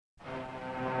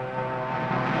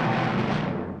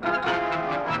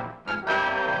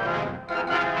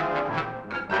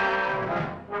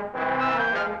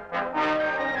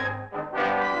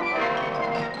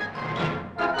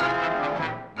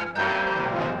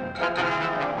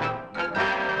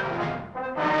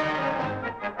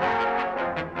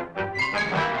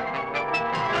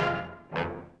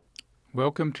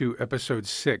Welcome to Episode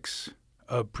 6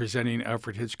 of Presenting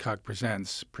Alfred Hitchcock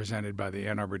Presents, presented by the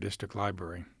Ann Arbor District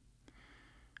Library.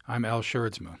 I'm Al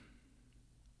Schertzma.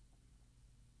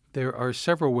 There are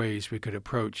several ways we could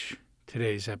approach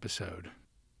today's episode.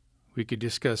 We could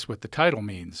discuss what the title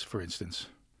means, for instance.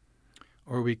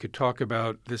 Or we could talk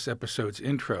about this episode's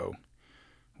intro,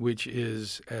 which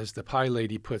is, as the Pie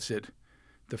Lady puts it,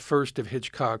 the first of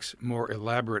Hitchcock's more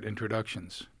elaborate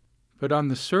introductions. But on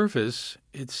the surface,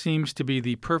 it seems to be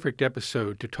the perfect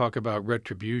episode to talk about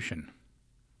retribution.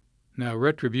 Now,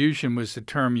 retribution was the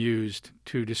term used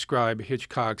to describe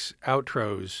Hitchcock's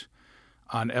outros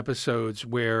on episodes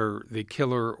where the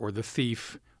killer or the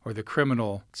thief or the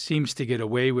criminal seems to get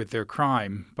away with their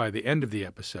crime by the end of the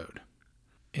episode.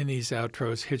 In these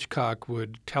outros, Hitchcock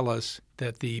would tell us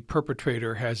that the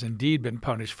perpetrator has indeed been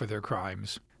punished for their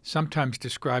crimes, sometimes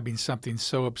describing something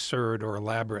so absurd or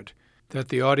elaborate that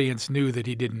the audience knew that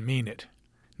he didn't mean it.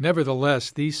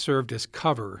 Nevertheless, these served as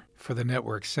cover for the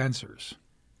network censors.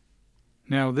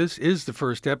 Now, this is the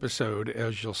first episode,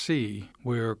 as you'll see,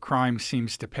 where crime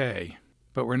seems to pay.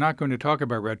 But we're not going to talk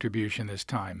about retribution this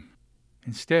time.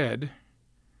 Instead,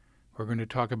 we're going to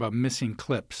talk about missing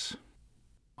clips.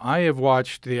 I have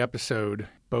watched the episode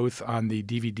both on the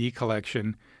DVD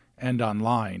collection and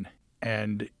online,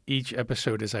 and each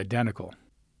episode is identical.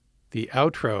 The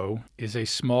outro is a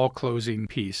small closing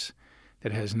piece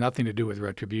that has nothing to do with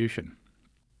retribution.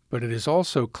 But it is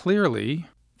also clearly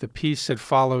the piece that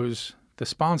follows the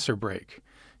sponsor break.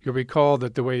 You'll recall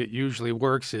that the way it usually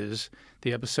works is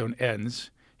the episode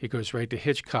ends, it goes right to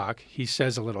Hitchcock, he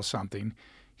says a little something,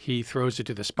 he throws it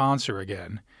to the sponsor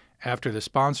again. After the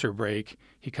sponsor break,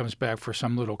 he comes back for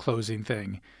some little closing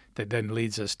thing that then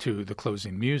leads us to the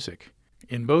closing music.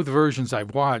 In both versions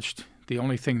I've watched, the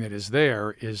only thing that is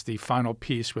there is the final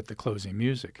piece with the closing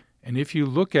music. And if you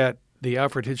look at the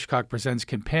Alfred Hitchcock Presents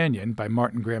Companion by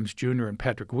Martin Grams Jr. and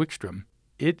Patrick Wickstrom,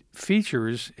 it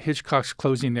features Hitchcock's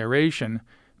closing narration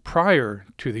prior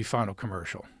to the final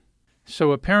commercial.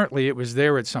 So apparently it was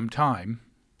there at some time.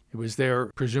 It was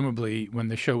there presumably when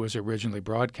the show was originally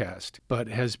broadcast, but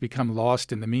has become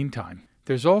lost in the meantime.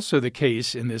 There's also the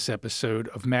case in this episode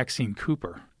of Maxine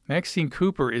Cooper. Maxine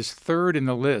Cooper is third in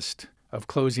the list of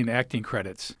closing acting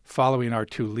credits, following our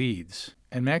two leads.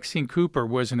 And Maxine Cooper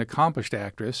was an accomplished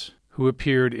actress who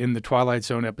appeared in the Twilight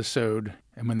Zone episode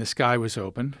And When the Sky Was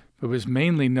Opened, but was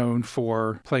mainly known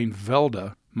for playing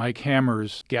Velda, Mike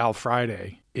Hammer's gal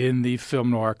Friday, in the film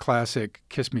noir classic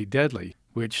Kiss Me Deadly,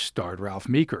 which starred Ralph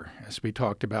Meeker, as we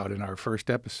talked about in our first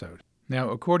episode. Now,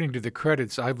 according to the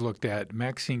credits I've looked at,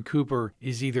 Maxine Cooper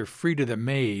is either Frida the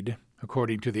Maid,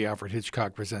 according to the Alfred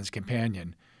Hitchcock Presents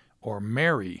Companion, or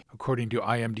Mary, according to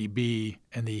IMDb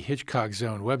and the Hitchcock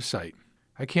Zone website.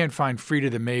 I can't find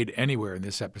Frida the Maid anywhere in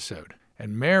this episode.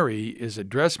 And Mary is a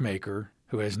dressmaker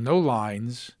who has no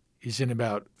lines, is in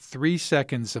about 3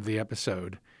 seconds of the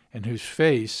episode, and whose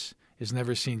face is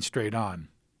never seen straight on.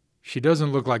 She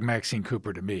doesn't look like Maxine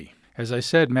Cooper to me. As I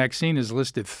said, Maxine is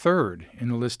listed third in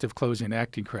the list of closing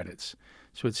acting credits,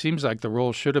 so it seems like the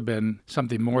role should have been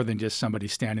something more than just somebody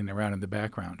standing around in the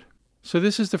background. So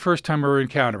this is the first time we're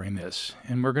encountering this,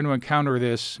 and we're going to encounter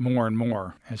this more and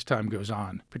more as time goes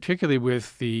on, particularly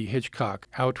with the Hitchcock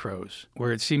outros,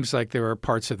 where it seems like there are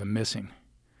parts of them missing.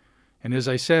 And as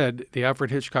I said, the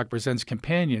Alfred Hitchcock Presents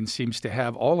Companion seems to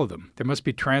have all of them. There must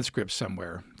be transcripts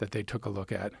somewhere that they took a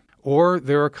look at. Or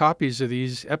there are copies of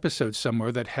these episodes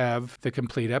somewhere that have the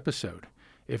complete episode.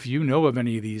 If you know of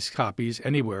any of these copies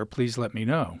anywhere, please let me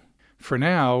know. For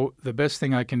now, the best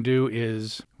thing I can do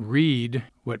is read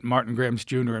what Martin Grams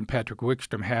Jr. and Patrick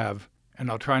Wickstrom have,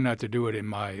 and I'll try not to do it in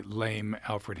my lame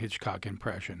Alfred Hitchcock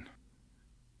impression.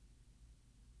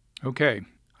 Okay,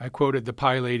 I quoted the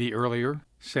Pie Lady earlier,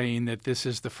 saying that this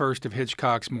is the first of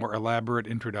Hitchcock's more elaborate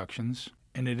introductions,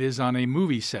 and it is on a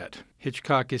movie set.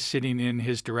 Hitchcock is sitting in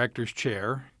his director's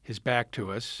chair, his back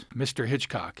to us. Mr.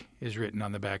 Hitchcock is written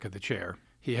on the back of the chair.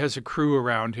 He has a crew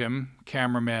around him,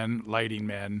 cameramen, lighting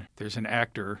men. There's an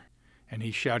actor, and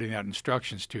he's shouting out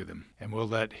instructions to them. And we'll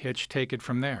let Hitch take it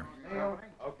from there.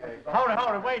 Okay.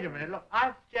 Hold it, wait a minute. Look,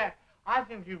 Jack, I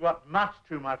think you've got much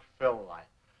too much fill light.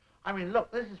 I mean,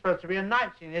 look, this is supposed to be a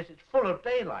night scene. It's full of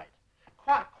daylight.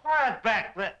 Quiet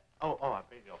back there. Oh, I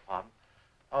beg your pardon.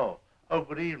 Oh,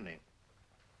 good evening.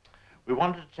 We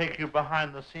wanted to take you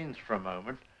behind the scenes for a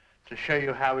moment to show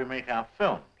you how we make our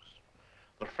films.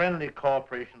 The friendly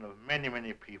cooperation of many,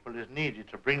 many people is needed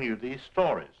to bring you these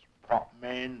stories. Prop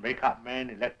men, makeup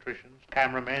men, electricians,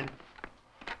 cameramen,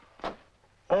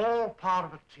 all part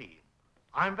of a team.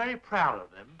 I'm very proud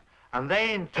of them, and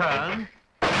they in turn...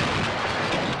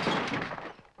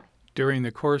 During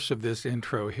the course of this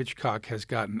intro, Hitchcock has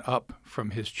gotten up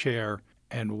from his chair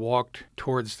and walked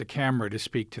towards the camera to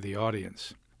speak to the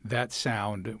audience. That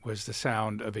sound was the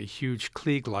sound of a huge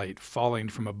Klieg light falling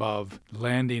from above,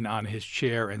 landing on his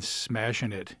chair and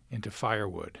smashing it into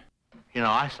firewood. You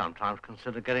know, I sometimes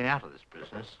consider getting out of this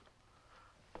business.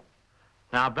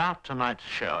 Now, about tonight's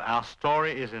show, our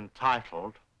story is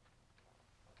entitled...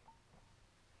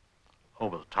 Oh,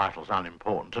 but the title's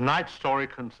unimportant. Tonight's story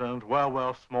concerns,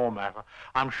 well, small matter.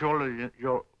 I'm sure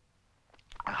you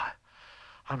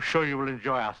will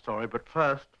enjoy our story, but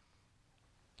first,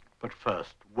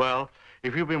 well,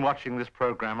 if you've been watching this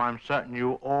program, I'm certain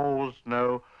you always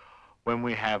know when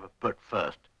we have but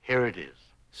first. Here it is.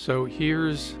 So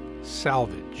here's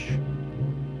Salvage.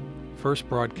 First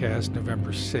broadcast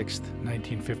November 6th,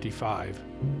 1955.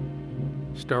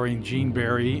 Starring Gene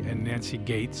Barry and Nancy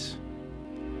Gates.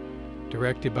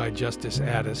 Directed by Justice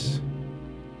Addis,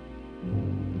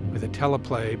 with a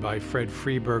teleplay by Fred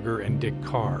Freeberger and Dick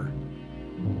Carr,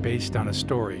 based on a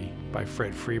story by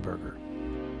Fred Freeberger.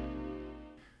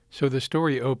 So the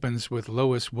story opens with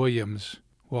Lois Williams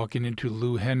walking into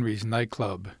Lou Henry's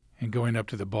nightclub and going up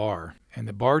to the bar, and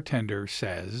the bartender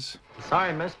says,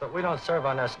 "Sorry, miss, but we don't serve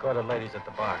unescorted ladies at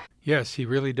the bar." Yes, he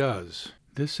really does.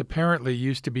 This apparently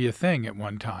used to be a thing at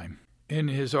one time. In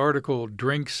his article,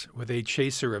 Drinks with a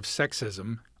Chaser of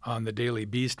Sexism, on the Daily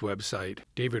Beast website,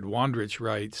 David Wondrich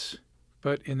writes,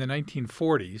 but in the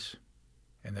 1940s,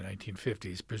 and the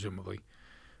 1950s presumably,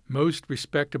 most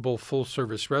respectable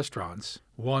full-service restaurants,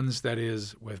 ones that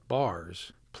is, with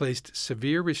bars, placed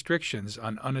severe restrictions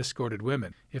on unescorted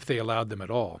women, if they allowed them at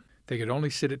all. They could only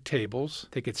sit at tables,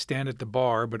 they could stand at the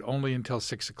bar, but only until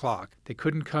 6 o'clock. They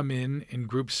couldn't come in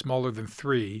groups smaller than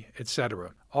 3,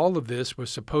 etc. All of this was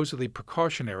supposedly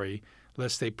precautionary,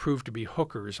 lest they proved to be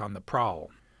hookers on the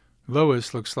prowl.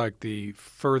 Lois looks like the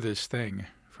furthest thing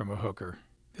from a hooker.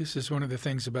 This is one of the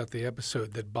things about the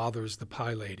episode that bothers the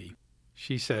pie lady.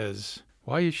 She says,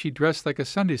 why is she dressed like a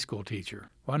Sunday school teacher?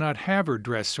 Why not have her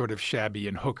dress sort of shabby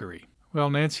and hookery? Well,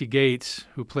 Nancy Gates,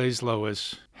 who plays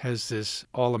Lois, has this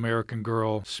all-American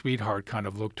girl, sweetheart kind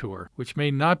of look to her, which may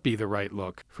not be the right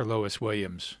look for Lois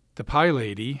Williams. The pie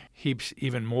lady heaps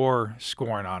even more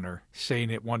scorn on her,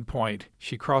 saying at one point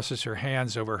she crosses her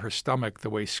hands over her stomach the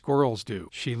way squirrels do.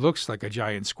 She looks like a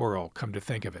giant squirrel, come to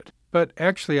think of it. But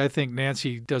actually, I think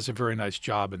Nancy does a very nice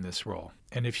job in this role.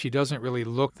 And if she doesn't really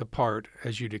look the part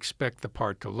as you'd expect the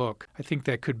part to look, I think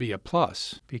that could be a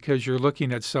plus, because you're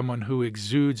looking at someone who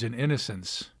exudes an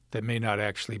innocence that may not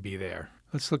actually be there.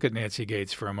 Let's look at Nancy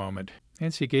Gates for a moment.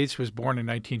 Nancy Gates was born in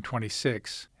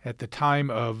 1926. At the time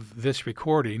of this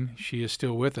recording, she is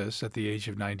still with us at the age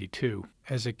of 92.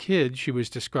 As a kid, she was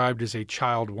described as a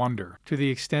child wonder, to the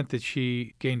extent that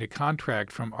she gained a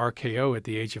contract from RKO at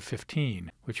the age of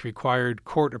 15, which required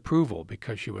court approval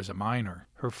because she was a minor.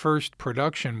 Her first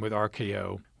production with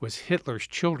RKO was Hitler's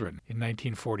Children in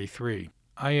 1943.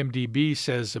 IMDb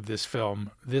says of this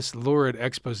film, this lurid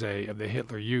expose of the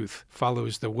Hitler Youth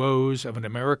follows the woes of an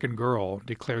American girl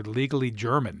declared legally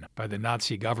German by the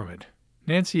Nazi government.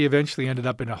 Nancy eventually ended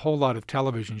up in a whole lot of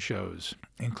television shows,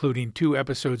 including 2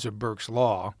 episodes of Burke's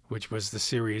Law, which was the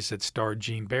series that starred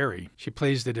Gene Barry. She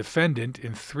plays the defendant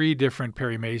in 3 different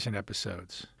Perry Mason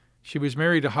episodes. She was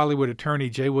married to Hollywood attorney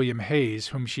J. William Hayes,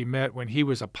 whom she met when he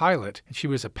was a pilot and she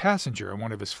was a passenger on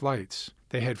one of his flights.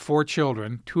 They had 4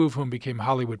 children, 2 of whom became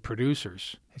Hollywood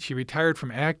producers, and she retired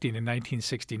from acting in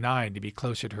 1969 to be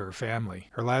closer to her family.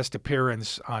 Her last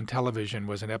appearance on television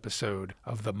was an episode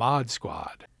of The Mod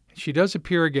Squad. She does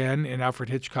appear again in Alfred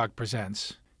Hitchcock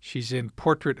Presents. She's in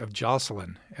Portrait of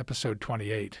Jocelyn, episode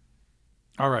 28.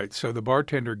 All right, so the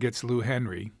bartender gets Lou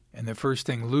Henry, and the first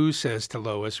thing Lou says to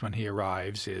Lois when he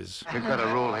arrives is, "We've got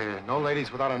a rule here. No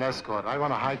ladies without an escort. I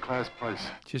want a high-class place."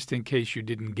 Just in case you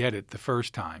didn't get it the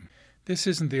first time. This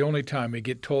isn't the only time we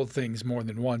get told things more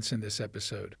than once in this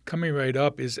episode. Coming right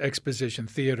up is exposition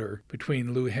theater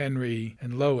between Lou Henry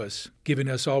and Lois, giving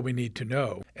us all we need to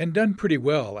know, and done pretty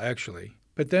well, actually.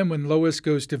 But then when Lois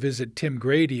goes to visit Tim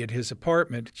Grady at his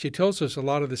apartment, she tells us a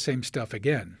lot of the same stuff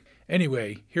again.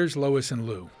 Anyway, here's Lois and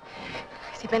Lou.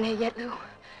 Has he been here yet, Lou?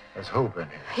 Has who been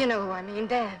here? You know who I mean,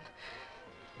 Dan.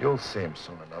 You'll see him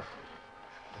soon enough.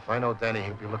 If I know Danny,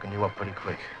 he'll be looking you up pretty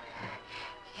quick.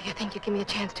 You think you'd give me a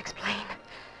chance to explain?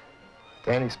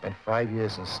 Danny spent 5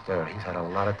 years in stir. He's had a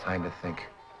lot of time to think.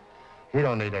 He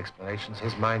don't need explanations.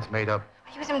 His mind's made up.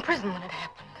 He was in prison when it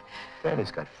happened.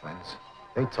 Danny's got friends.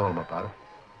 They told him about it.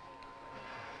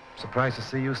 Surprised to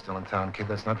see you still in town, kid.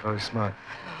 That's not very smart.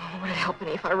 Oh, would it help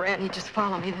any if I ran? He'd just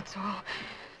follow me, that's all.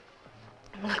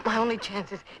 Look, my only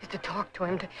chance is to talk to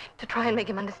him, to try and make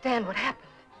him understand what happened.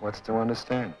 What's to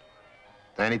understand?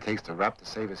 Danny takes the rap to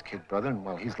save his kid brother, and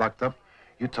while he's locked up,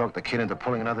 you talk the kid into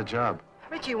pulling another job.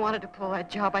 Richie wanted to pull that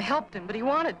job. I helped him, but he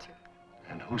wanted to.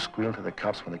 And who squealed to the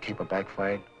cops when the keeper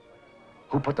backfired?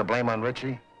 Who put the blame on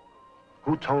Richie?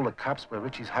 Who told the cops where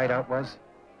Richie's hideout was?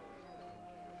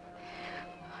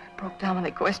 I broke down when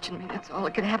they questioned me. That's all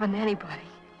that could happen to anybody.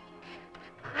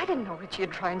 I didn't know Richie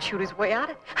would try and shoot his way out.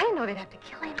 I didn't know they'd have to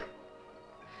kill him.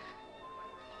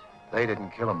 They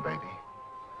didn't kill him, baby.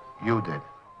 You did.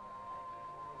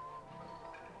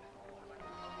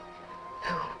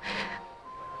 Lou,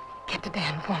 get to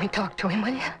Dan for me. Talk to him,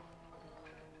 will you?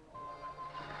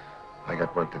 I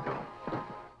got work to do.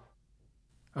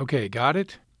 Okay, got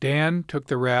it? Dan took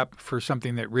the rap for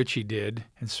something that Richie did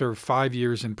and served 5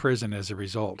 years in prison as a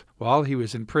result. While he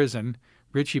was in prison,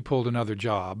 Richie pulled another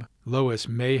job. Lois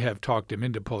may have talked him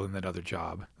into pulling that other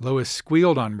job. Lois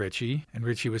squealed on Richie, and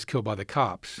Richie was killed by the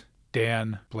cops.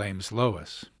 Dan blames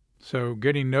Lois. So,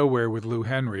 getting nowhere with Lou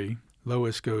Henry,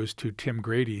 Lois goes to Tim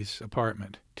Grady's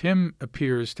apartment. Tim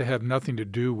appears to have nothing to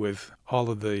do with all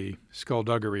of the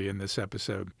skullduggery in this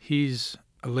episode. He's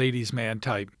a ladies' man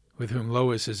type with whom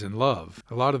Lois is in love.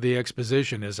 A lot of the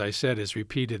exposition, as I said, is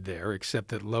repeated there, except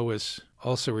that Lois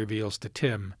also reveals to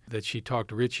Tim that she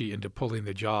talked Richie into pulling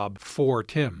the job for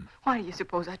Tim. Why do you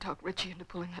suppose I talked Richie into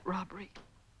pulling that robbery?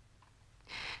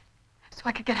 So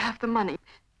I could get half the money.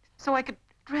 So I could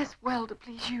dress well to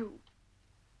please you.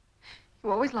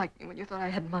 You always liked me when you thought I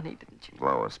had money, didn't you?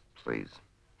 Lois, please.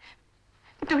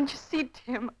 Don't you see,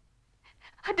 Tim?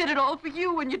 I did it all for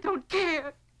you and you don't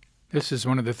care. This is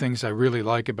one of the things I really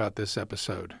like about this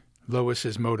episode,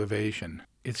 Lois's motivation.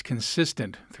 It's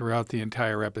consistent throughout the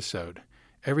entire episode.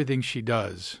 Everything she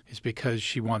does is because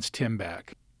she wants Tim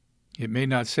back. It may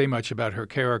not say much about her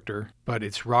character, but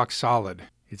it's rock solid.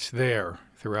 It's there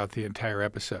throughout the entire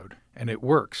episode. And it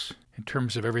works in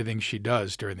terms of everything she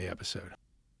does during the episode.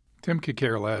 Tim could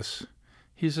care less.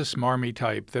 He's a smarmy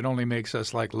type that only makes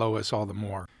us like Lois all the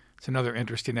more. It's another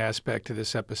interesting aspect to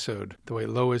this episode, the way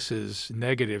Lois's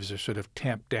negatives are sort of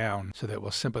tamped down so that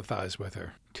we'll sympathize with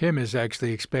her. Tim is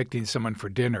actually expecting someone for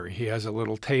dinner. He has a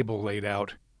little table laid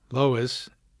out. Lois,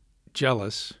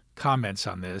 jealous, comments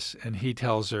on this, and he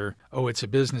tells her, oh, it's a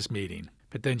business meeting.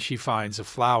 But then she finds a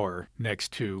flower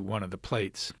next to one of the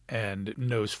plates and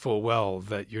knows full well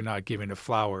that you're not giving a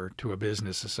flower to a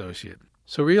business associate.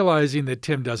 So realizing that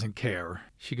Tim doesn't care,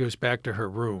 she goes back to her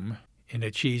room in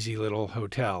a cheesy little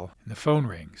hotel, and the phone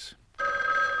rings.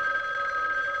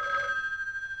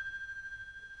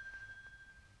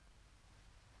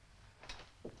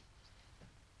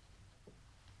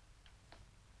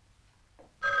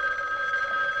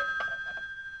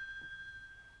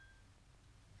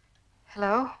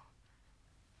 Hello?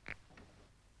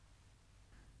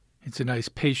 It's a nice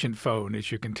patient phone,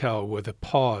 as you can tell, with a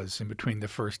pause in between the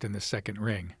first and the second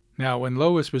ring. Now, when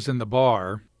Lois was in the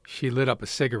bar, she lit up a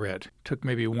cigarette, took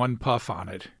maybe one puff on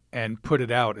it, and put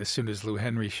it out as soon as Lou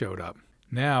Henry showed up.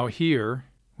 Now, here,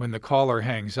 when the caller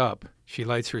hangs up, she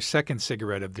lights her second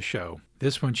cigarette of the show.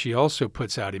 This one she also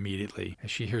puts out immediately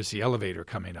as she hears the elevator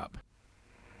coming up.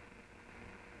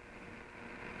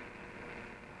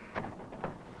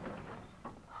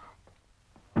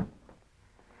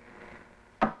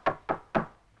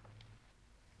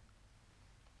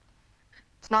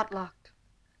 It's not locked.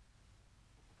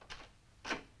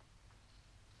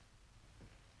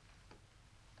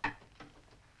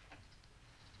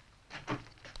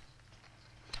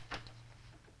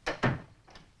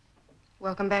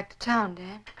 Welcome back to town,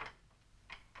 Dan.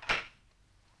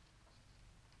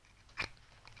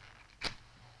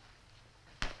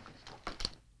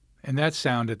 And that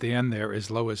sound at the end there is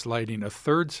Lois lighting a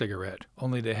third cigarette,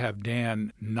 only to have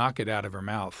Dan knock it out of her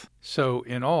mouth. So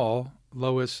in all,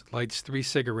 Lois lights 3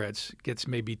 cigarettes, gets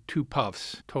maybe 2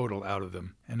 puffs total out of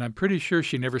them. And I'm pretty sure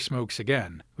she never smokes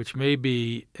again, which may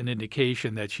be an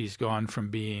indication that she's gone from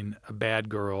being a bad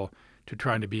girl to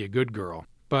trying to be a good girl.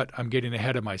 But I'm getting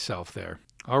ahead of myself there.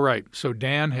 All right, so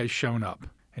Dan has shown up,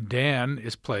 and Dan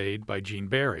is played by Gene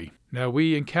Barry. Now,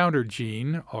 we encountered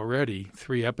Gene already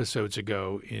 3 episodes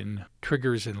ago in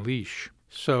Triggers and Leash,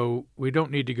 so we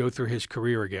don't need to go through his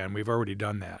career again. We've already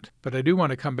done that. But I do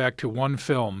want to come back to one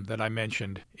film that I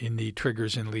mentioned in the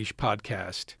Triggers and Leash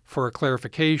podcast for a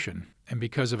clarification, and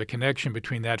because of a connection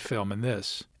between that film and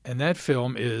this. And that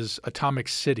film is Atomic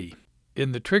City.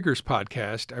 In the Triggers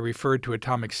podcast, I referred to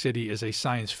Atomic City as a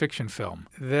science fiction film.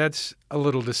 That's a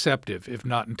little deceptive, if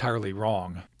not entirely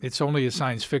wrong. It's only a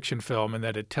science fiction film in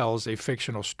that it tells a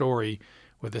fictional story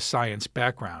with a science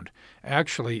background.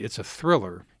 Actually, it's a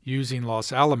thriller using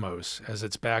Los Alamos as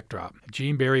its backdrop.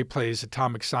 Gene Barry plays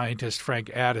atomic scientist Frank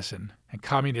Addison, and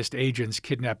communist agents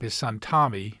kidnap his son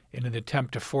Tommy in an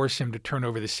attempt to force him to turn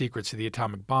over the secrets of the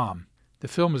atomic bomb. The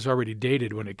film is already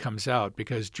dated when it comes out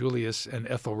because Julius and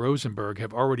Ethel Rosenberg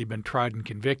have already been tried and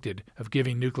convicted of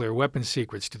giving nuclear weapons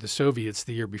secrets to the Soviets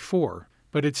the year before.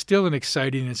 But it's still an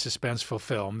exciting and suspenseful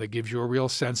film that gives you a real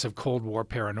sense of Cold War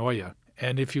paranoia.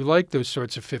 And if you like those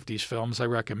sorts of 50s films, I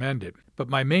recommend it. But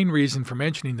my main reason for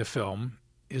mentioning the film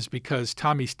is because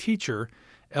Tommy's teacher,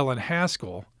 Ellen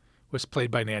Haskell, was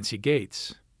played by Nancy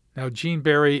Gates. Now, Gene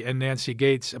Barry and Nancy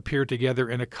Gates appear together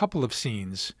in a couple of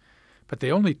scenes, but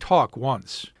they only talk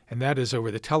once, and that is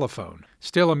over the telephone.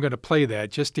 Still, I'm going to play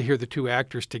that just to hear the two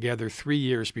actors together 3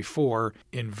 years before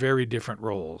in very different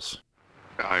roles.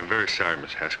 I'm very sorry,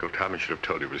 Miss Haskell. Tommy should have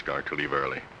told you he was going to leave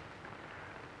early.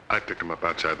 I picked him up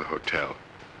outside the hotel.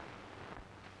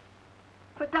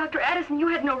 But, Dr. Addison, you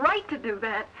had no right to do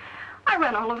that. I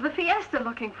ran all over the Fiesta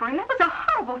looking for him. That was a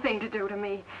horrible thing to do to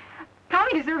me.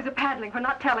 Tommy deserves a paddling for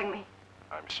not telling me.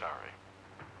 I'm sorry.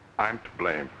 I'm to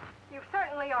blame. You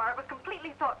certainly are. It was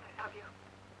completely thoughtless of you.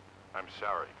 I'm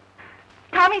sorry.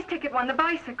 Tommy's ticket won the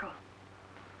bicycle.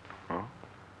 Oh?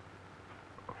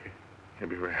 Okay. He'll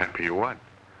be very happy you won.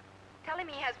 Tell him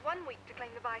he has 1 week to claim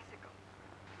the bicycle.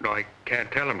 No, I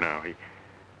can't tell him now.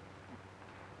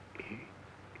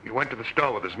 He went to the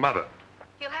store with his mother.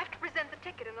 He'll have to present the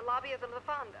ticket in the lobby of the La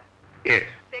Fonda. Yes.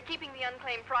 They're keeping the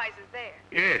unclaimed prizes there.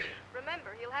 Yes.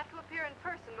 Remember, he'll have to appear in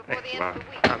person before Thanks, the Ma. end of the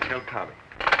week. I'll tell Tommy.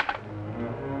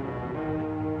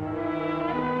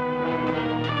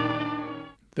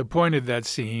 The point of that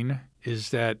scene is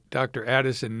that Dr.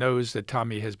 Addison knows that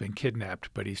Tommy has been kidnapped,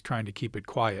 but he's trying to keep it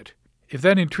quiet. If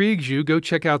that intrigues you, go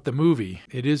check out the movie.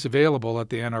 It is available at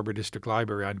the Ann Arbor District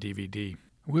Library on DVD.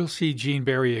 We'll see Gene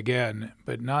Barry again,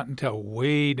 but not until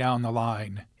way down the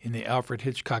line in the Alfred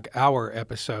Hitchcock Hour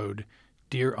episode,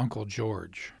 Dear Uncle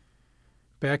George.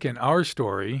 Back in our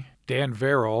story, Dan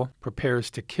Verrill prepares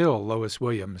to kill Lois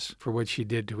Williams for what she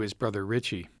did to his brother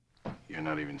Richie. You're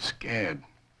not even scared.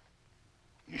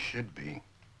 You should be.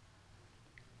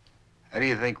 How do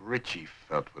you think Richie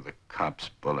felt with a cop's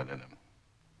bullet in him?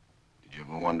 Did you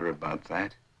ever wonder about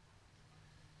that?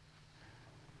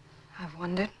 I've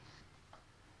wondered.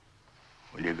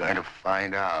 Well, you're going to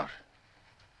find out.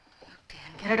 Dan,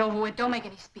 get it over with. Don't make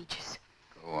any speeches.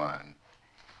 Go on.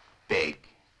 Beg.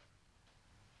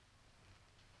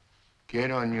 Get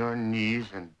on your knees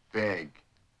and beg.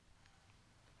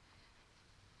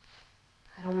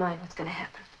 I don't mind what's going to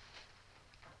happen.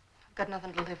 I've got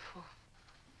nothing to live for.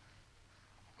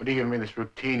 What are you giving me this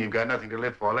routine? You've got nothing to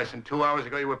live for. Less than 2 hours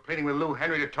ago, you were pleading with Lou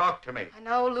Henry to talk to me. I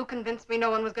know. Lou convinced me no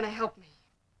one was going to help me.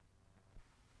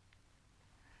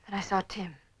 Then I saw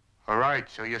Tim. All right,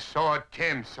 so you saw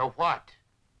Tim. So what?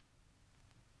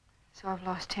 So I've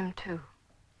lost him, too.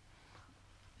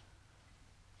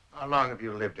 How long have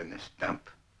you lived in this dump?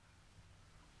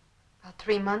 About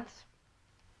 3 months.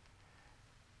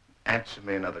 Answer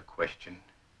me another question.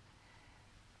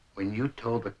 When you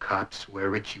told the cops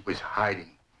where Richie was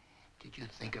hiding, did you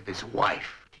think of his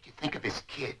wife? Did you think of his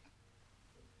kid?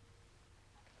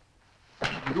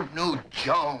 You knew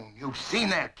Joan. You've seen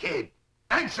that kid.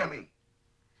 Answer me.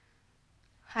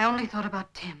 I only thought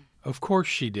about Tim. Of course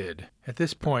she did. At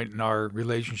this point in our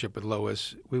relationship with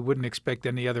Lois, we wouldn't expect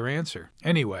any other answer.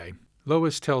 Anyway,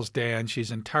 Lois tells Dan she's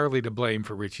entirely to blame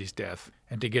for Richie's death,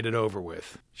 and to get it over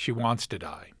with. She wants to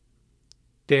die.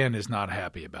 Dan is not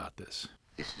happy about this.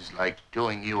 This is like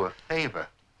doing you a favor.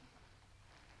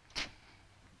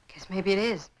 Guess maybe it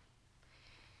is.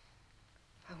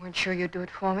 If I weren't sure you'd do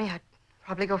it for me, I'd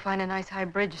probably go find a nice high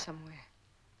bridge somewhere.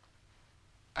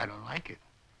 I don't like it.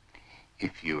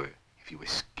 If you were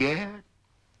scared,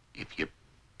 if you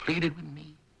pleaded with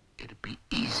me, it'd be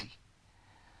easy.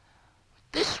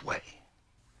 But this way.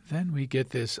 Then we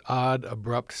get this odd,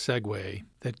 abrupt segue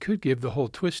that could give the whole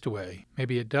twist away.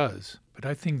 Maybe it does. But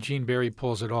I think Gene Barry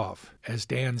pulls it off. As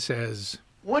Dan says,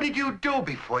 What did you do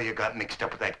before you got mixed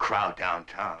up with that crowd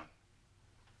downtown?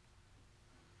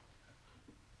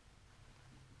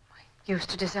 I used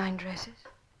to design dresses.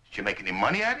 Did you make any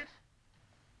money at it?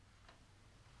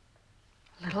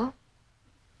 Little.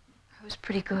 I was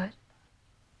pretty good.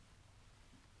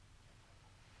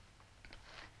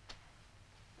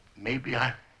 Maybe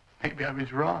I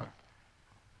was wrong.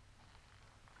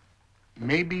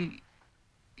 Maybe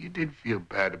you did feel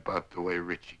bad about the way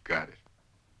Richie got it.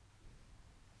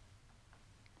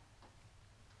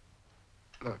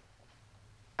 Look,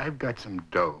 I've got some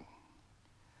dough.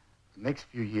 The next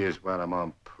few years while I'm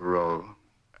on parole,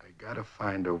 I gotta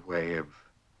find a way of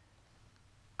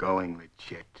going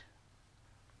legit.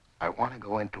 I want to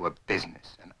go into a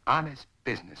business, an honest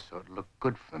business, so it'll look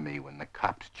good for me when the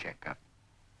cops check up.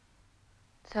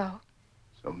 So?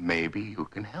 So maybe you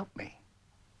can help me.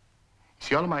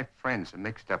 See, all of my friends are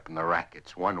mixed up in the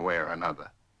rackets one way or another.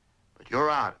 But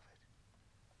you're out of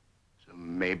it. So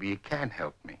maybe you can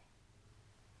help me.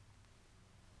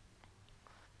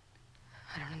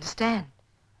 I don't understand.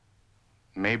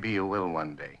 Maybe you will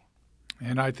one day.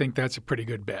 And I think that's a pretty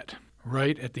good bet.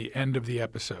 Right at the end of the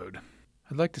episode.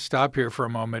 I'd like to stop here for a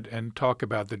moment and talk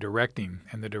about the directing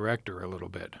and the director a little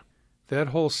bit. That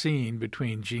whole scene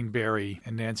between Gene Barry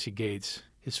and Nancy Gates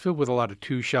is filled with a lot of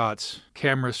two shots,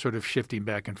 cameras sort of shifting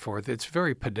back and forth. It's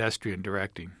very pedestrian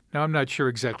directing. Now, I'm not sure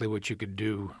exactly what you could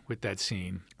do with that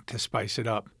scene to spice it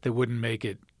up that wouldn't make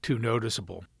it too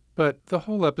noticeable. But the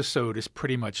whole episode is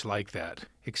pretty much like that,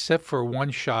 except for one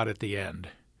shot at the end.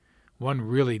 One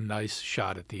really nice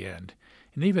shot at the end.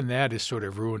 And even that is sort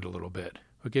of ruined a little bit.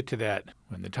 We'll get to that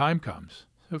when the time comes.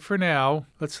 So for now,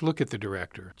 let's look at the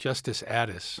director, Justice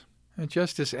Addis. And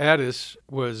Justice Addis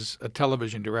was a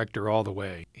television director all the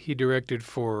way. He directed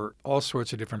for all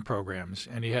sorts of different programs,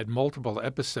 and he had multiple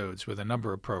episodes with a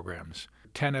number of programs.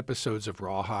 10 episodes of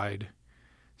Rawhide,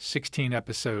 16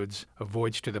 episodes of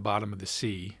Voyage to the Bottom of the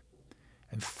Sea,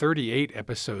 and 38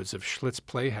 episodes of Schlitz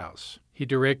Playhouse. He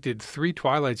directed 3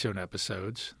 Twilight Zone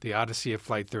episodes, The Odyssey of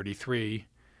Flight 33,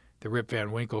 The Rip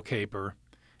Van Winkle Caper,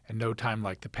 and No Time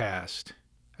Like the Past.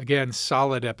 Again,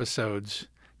 solid episodes,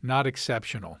 not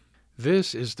exceptional.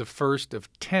 This is the first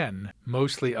of 10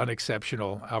 mostly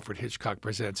unexceptional Alfred Hitchcock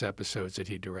Presents episodes that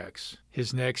he directs.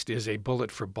 His next is A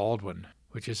Bullet for Baldwin,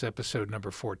 which is episode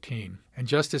number 14. And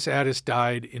Justice Addis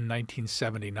died in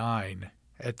 1979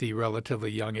 at the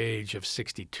relatively young age of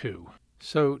 62.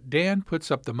 So Dan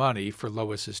puts up the money for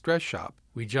Lois's dress shop.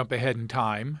 We jump ahead in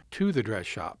time to the dress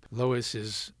shop. Lois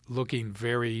is looking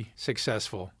very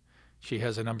successful. She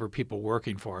has a number of people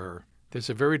working for her. There's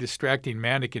a very distracting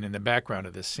mannequin in the background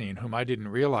of this scene, whom I didn't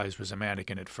realize was a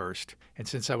mannequin at first. And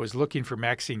since I was looking for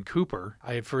Maxine Cooper,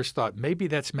 I at first thought maybe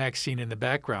that's Maxine in the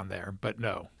background there, but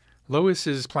no. Lois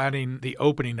is planning the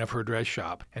opening of her dress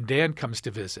shop, and Dan comes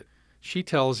to visit. She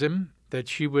tells him that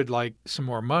she would like some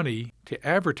more money to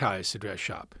advertise the dress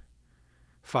shop,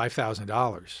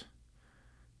 $5,000.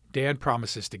 Dan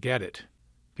promises to get it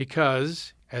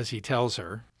because, as he tells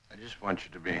her, I just want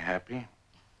you to be happy.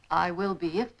 I will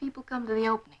be if people come to the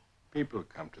opening. People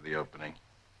come to the opening.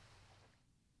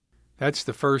 That's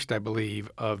the first, I believe,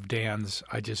 of Dan's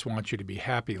I just want you to be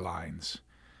happy lines,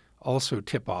 also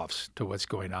tip-offs to what's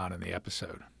going on in the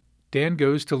episode. Dan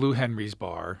goes to Lou Henry's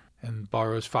bar and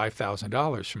borrows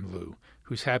 $5,000 from Lou,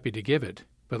 who's happy to give it.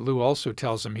 But Lou also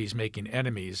tells him he's making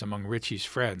enemies among Richie's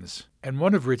friends. And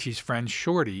one of Richie's friends,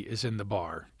 Shorty, is in the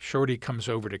bar. Shorty comes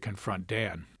over to confront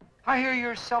Dan. I hear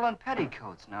you're selling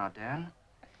petticoats now, Dan.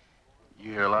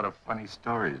 You hear a lot of funny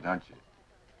stories, don't you?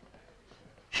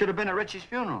 Should have been at Richie's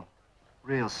funeral.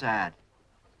 Real sad.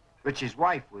 Richie's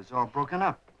wife was all broken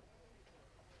up.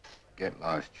 Get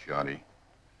lost, Shorty.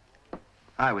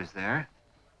 I was there.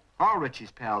 All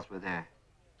Richie's pals were there.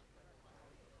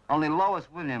 Only Lois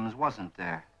Williams wasn't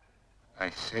there.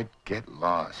 I said get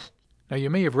lost. Now,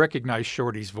 you may have recognized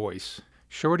Shorty's voice.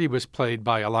 Shorty was played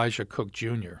by Elijah Cook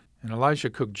Jr., and Elijah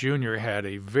Cook Jr. had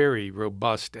a very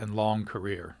robust and long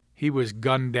career. He was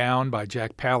gunned down by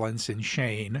Jack Palance in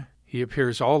Shane. He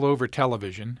appears all over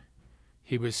television.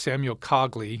 He was Samuel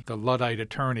Cogley, the Luddite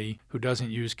attorney who doesn't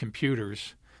use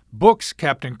computers. Books,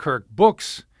 Captain Kirk,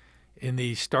 books, in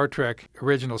the Star Trek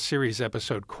original series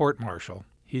episode Court Martial.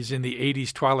 He's in the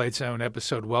 80s Twilight Zone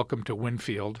episode Welcome to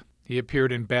Winfield. He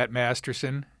appeared in Bat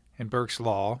Masterson and Burke's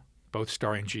Law, both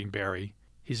starring Gene Barry.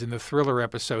 He's in the thriller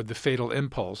episode The Fatal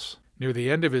Impulse. Near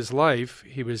the end of his life,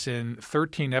 he was in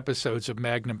 13 episodes of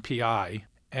Magnum P.I.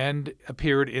 and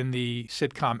appeared in the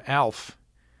sitcom Alf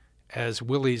as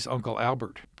Willie's Uncle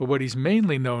Albert. But what he's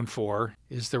mainly known for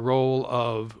is the role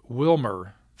of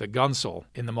Wilmer, the Gunsel,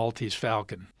 in The Maltese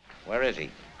Falcon. Where is he?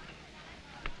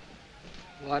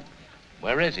 What?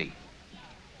 Where is he?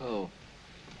 Who?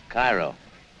 Cairo.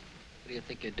 What do you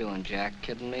think you're doing, Jack?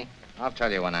 Kidding me? I'll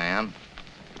tell you when I am.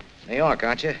 New York,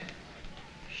 aren't you?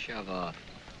 Shove off.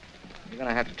 You're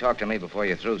gonna have to talk to me before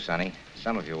you're through, Sonny.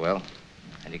 Some of you will.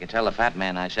 And you can tell the fat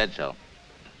man I said so.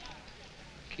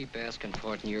 Keep asking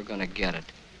for it and you're gonna get it.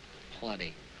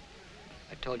 Plenty.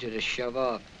 I told you to shove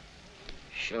off.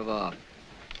 Shove off.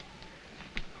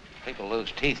 People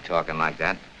lose teeth talking like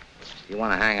that. If you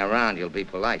want to hang around, you'll be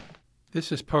polite. This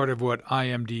is part of what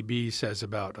IMDb says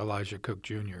about Elijah Cook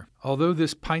Jr. Although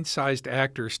this pint-sized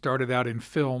actor started out in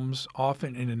films,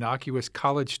 often in innocuous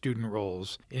college student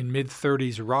roles in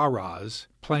mid-30s rah-rahs,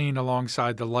 playing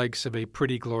alongside the likes of a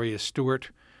pretty Gloria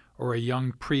Stewart or a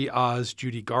young pre-Oz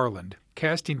Judy Garland,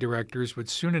 casting directors would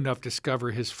soon enough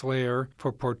discover his flair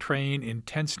for portraying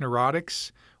intense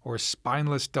neurotics or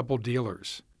spineless double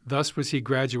dealers. Thus was he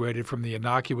graduated from the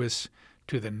innocuous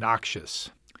to the noxious.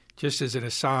 Just as an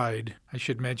aside, I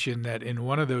should mention that in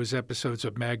one of those episodes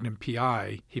of Magnum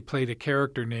P.I., he played a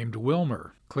character named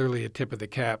Wilmer, clearly a tip of the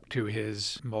cap to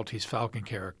his Maltese Falcon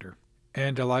character.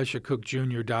 And Elijah Cook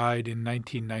Jr. died in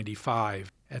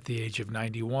 1995 at the age of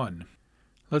 91.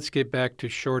 Let's get back to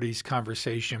Shorty's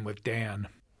conversation with Dan.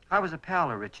 I was a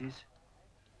pal of Richie's.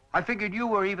 I figured you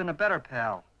were even a better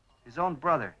pal, his own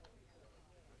brother.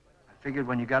 I figured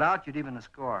when you got out, you'd even the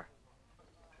score.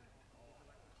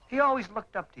 He always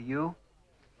looked up to you.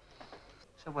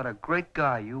 Said what a great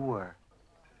guy you were.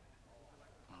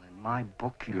 Well, in my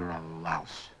book, you're a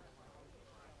louse.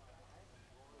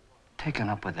 Taken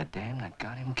up with the dame that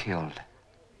got him killed.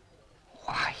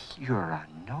 Why, you're a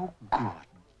no good,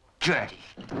 dirty.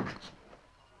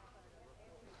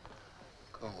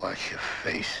 Go wash your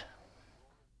face.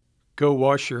 Go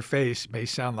wash your face may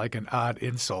sound like an odd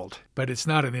insult, but it's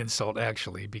not an insult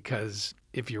actually, because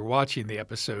if you're watching the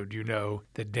episode, you know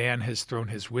that Dan has thrown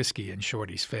his whiskey in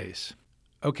Shorty's face.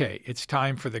 Okay, it's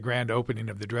time for the grand opening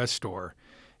of the dress store,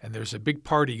 and there's a big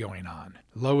party going on.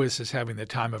 Lois is having the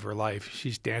time of her life.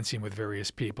 She's dancing with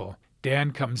various people.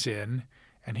 Dan comes in,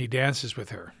 and he dances with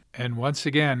her. And once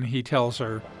again, he tells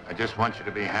her, I just want you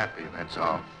to be happy, that's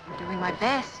all. I'm doing my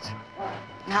best.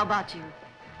 And how about you?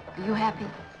 Are you happy?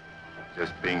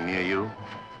 Just being near you,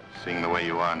 seeing the way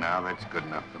you are now, that's good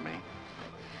enough for me.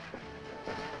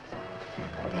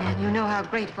 Dan, you know how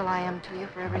grateful I am to you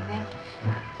for everything.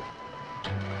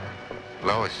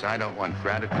 Lois, I don't want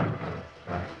gratitude.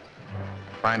 I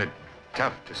find it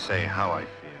tough to say how I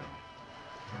feel.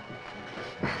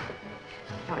 You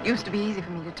know, it used to be easy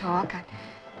for me to talk.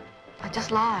 I'd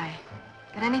just lie.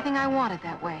 Get anything I wanted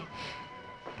that way.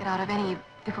 Get out of any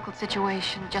difficult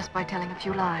situation just by telling a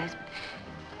few lies. But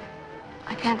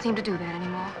I can't seem to do that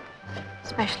anymore,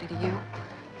 especially to you.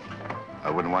 I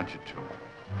wouldn't want you to.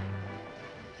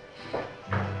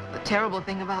 The terrible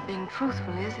thing about being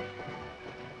truthful is that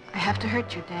I have to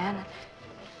hurt you, Dan.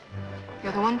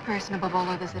 You're the one person above all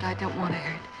others that I don't want to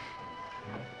hurt.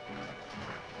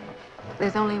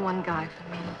 There's only one guy for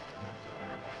me.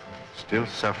 Still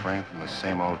suffering from the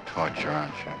same old torture,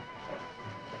 aren't you?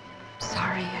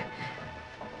 Sorry.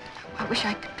 I wish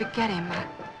I could forget him. I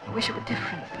wish it were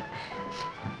different, but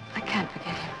I can't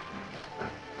forget him.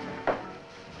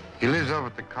 He lives over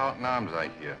at the Carlton Arms, I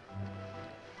hear.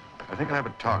 I think I'll have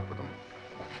a talk with him.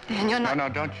 Dan, you're not... No,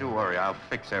 don't you worry. I'll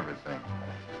fix everything.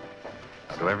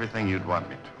 I'll do everything you'd want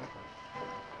me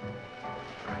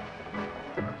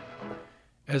to.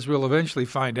 As we'll eventually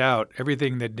find out,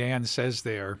 everything that Dan says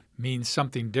there means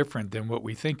something different than what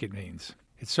we think it means.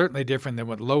 It's certainly different than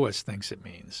what Lois thinks it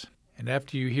means. And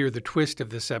after you hear the twist of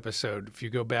this episode, if you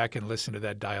go back and listen to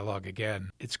that dialogue again,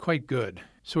 it's quite good.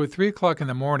 So at 3 o'clock in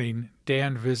the morning,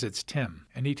 Dan visits Tim,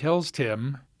 and he tells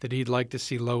Tim that he'd like to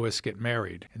see Lois get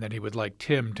married, and that he would like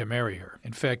Tim to marry her.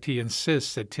 In fact, he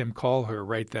insists that Tim call her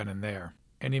right then and there.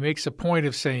 And he makes a point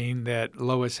of saying that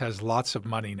Lois has lots of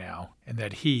money now, and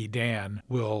that he, Dan,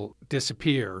 will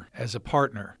disappear as a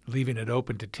partner, leaving it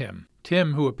open to Tim.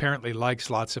 Tim, who apparently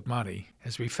likes lots of money,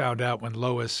 as we found out when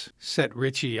Lois set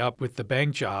Richie up with the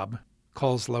bank job,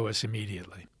 calls Lois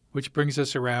immediately. Which brings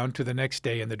us around to the next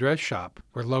day in the dress shop,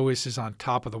 where Lois is on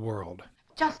top of the world.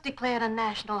 Just declared a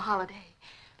national holiday.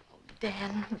 Oh,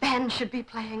 Dan, bands should be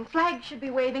playing, flags should be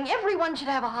waving, everyone should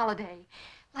have a holiday.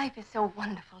 Life is so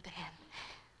wonderful, Dan.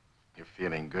 You're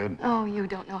feeling good? Oh, you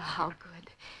don't know how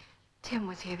good. Tim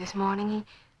was here this morning.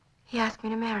 He asked me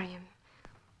to marry him.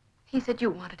 He said you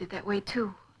wanted it that way,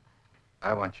 too.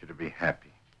 I want you to be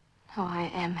happy. Oh,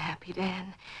 I am happy,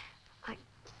 Dan.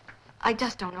 I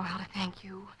just don't know how to thank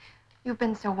you. You've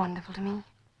been so wonderful to me.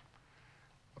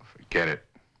 Well, forget it.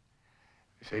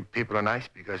 You say people are nice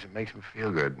because it makes them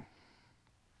feel good.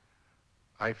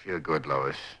 I feel good,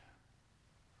 Lois.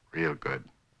 Real good.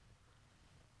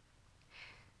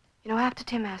 You know, after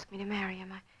Tim asked me to marry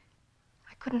him,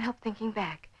 I couldn't help thinking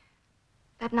back.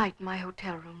 That night in my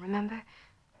hotel room, remember?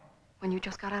 When you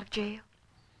just got out of jail?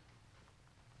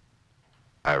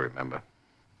 I remember.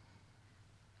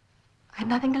 I had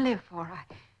nothing to live for.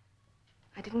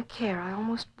 I didn't care. I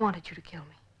almost wanted you to kill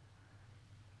me.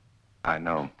 I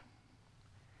know.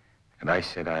 And I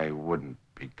said I wouldn't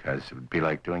because it would be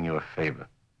like doing you a favor.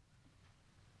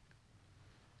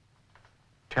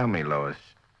 Tell me, Lois,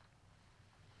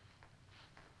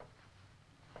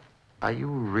 are you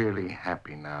really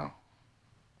happy now?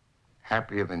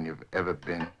 Happier than you've ever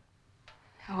been?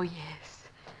 Oh, yes.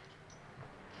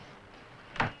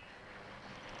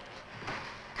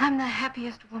 I'm the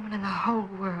happiest woman in the whole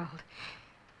world.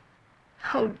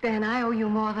 Oh, Dan, I owe you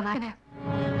more than I can have.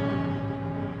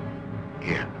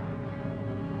 Here.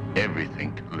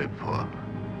 Everything to live for.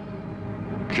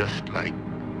 Just like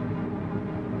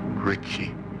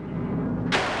Richie.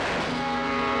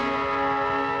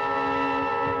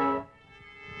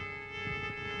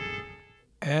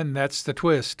 And that's the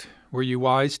twist. Were you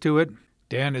wise to it?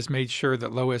 Dan has made sure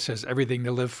that Lois has everything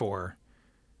to live for.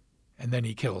 And then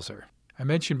he kills her. I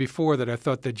mentioned before that I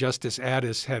thought that Justice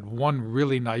Addis had one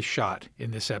really nice shot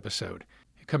in this episode.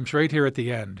 It comes right here at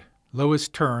the end. Lois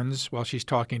turns while she's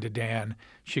talking to Dan.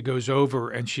 She goes over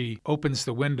and she opens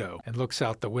the window and looks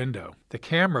out the window. The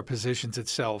camera positions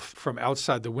itself from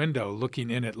outside the window looking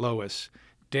in at Lois.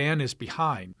 Dan is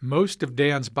behind. Most of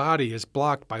Dan's body is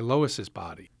blocked by Lois's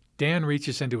body. Dan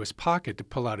reaches into his pocket to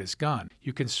pull out his gun.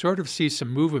 You can sort of see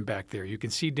some movement back there. You can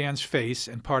see Dan's face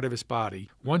and part of his body.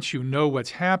 Once you know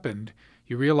what's happened,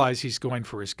 you realize he's going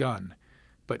for his gun.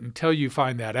 But until you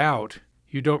find that out,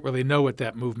 you don't really know what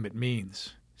that movement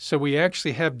means. So we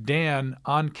actually have Dan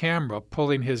on camera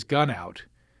pulling his gun out,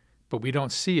 but we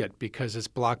don't see it because it's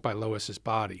blocked by Lois's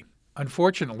body.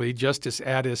 Unfortunately, Justice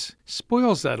Addis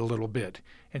spoils that a little bit.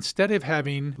 Instead of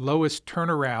having Lois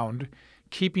turn around,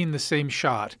 keeping the same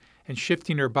shot, and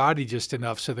shifting her body just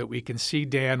enough so that we can see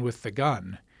Dan with the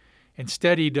gun,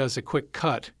 instead he does a quick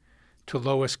cut to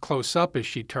Lois close up as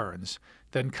she turns,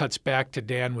 then cuts back to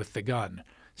Dan with the gun.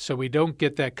 So we don't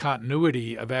get that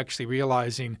continuity of actually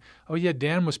realizing, oh yeah,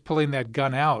 Dan was pulling that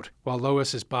gun out while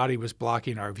Lois's body was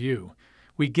blocking our view.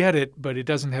 We get it, but it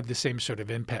doesn't have the same sort of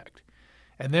impact.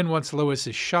 And then once Lois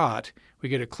is shot, we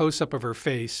get a close-up of her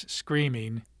face,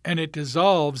 screaming, and it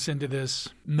dissolves into this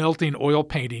melting oil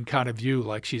painting kind of view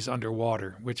like she's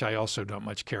underwater, which I also don't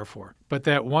much care for. But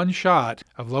that one shot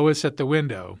of Lois at the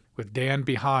window with Dan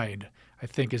behind, I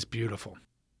think is beautiful.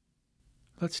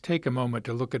 Let's take a moment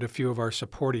to look at a few of our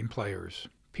supporting players.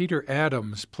 Peter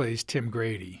Adams plays Tim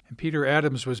Grady, and Peter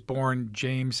Adams was born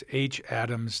James H.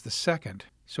 Adams II,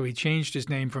 so he changed his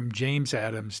name from James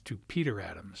Adams to Peter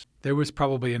Adams. There was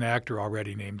probably an actor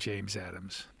already named James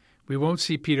Adams. We won't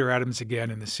see Peter Adams again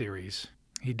in the series.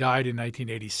 He died in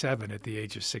 1987 at the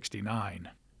age of 69.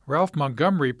 Ralph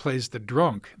Montgomery plays the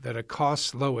drunk that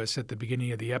accosts Lois at the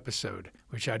beginning of the episode,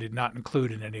 which I did not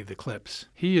include in any of the clips.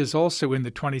 He is also in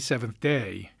The 27th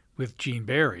Day with Gene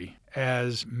Barry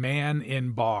as Man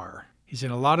in Bar. He's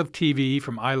in a lot of TV,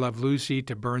 from I Love Lucy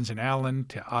to Burns and Allen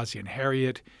to Ozzie and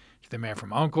Harriet to The Man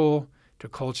from U.N.C.L.E. to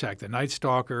Kolchak the Night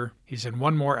Stalker. He's in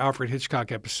one more Alfred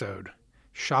Hitchcock episode,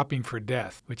 Shopping for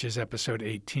Death, which is episode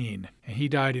 18. And he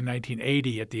died in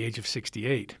 1980 at the age of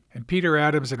 68. And Peter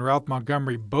Adams and Ralph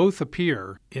Montgomery both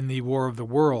appear in the War of the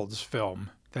Worlds film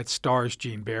that stars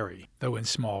Gene Barry, though in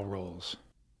small roles.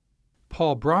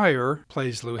 Paul Breyer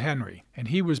plays Lou Henry, and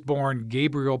he was born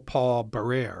Gabriel Paul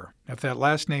Barrere. Now, if that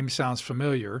last name sounds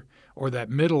familiar, or that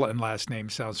middle and last name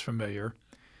sounds familiar,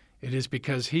 it is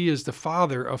because he is the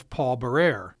father of Paul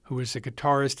Barrere, who is a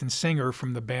guitarist and singer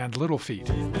from the band Little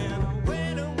Feat.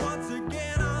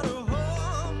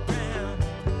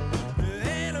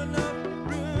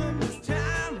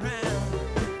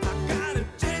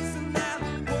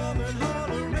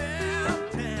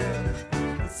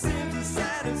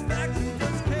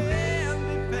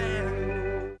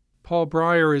 Paul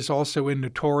Breyer is also in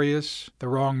Notorious, The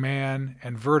Wrong Man,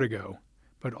 and Vertigo,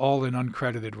 but all in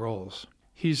uncredited roles.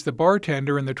 He's the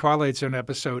bartender in the Twilight Zone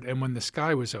episode And When the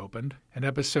Sky Was Opened, an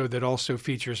episode that also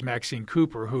features Maxine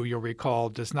Cooper, who you'll recall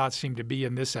does not seem to be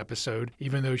in this episode,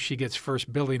 even though she gets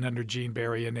first billing under Gene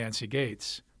Barry and Nancy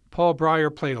Gates. Paul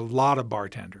Breyer played a lot of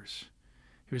bartenders.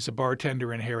 He was a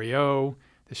bartender in Harry O.,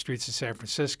 The Streets of San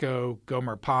Francisco,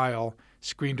 Gomer Pyle,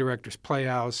 Screen Directors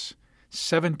Playhouse,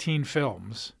 17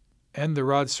 films, and the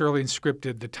Rod Serling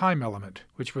scripted The Time Element,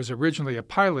 which was originally a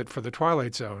pilot for The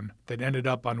Twilight Zone that ended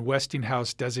up on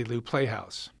Westinghouse Desilu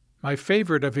Playhouse. My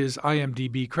favorite of his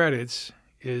IMDb credits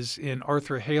is in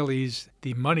Arthur Haley's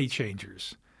The Money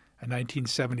Changers, a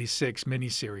 1976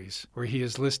 miniseries, where he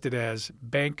is listed as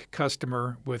bank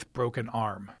customer with broken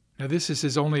arm. Now, this is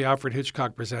his only Alfred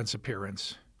Hitchcock Presents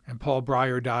appearance, and Paul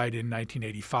Breyer died in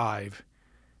 1985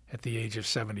 at the age of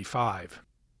 75.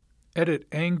 Edith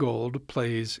Angold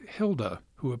plays Hilda,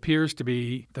 who appears to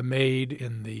be the maid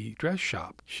in the dress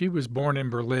shop. She was born in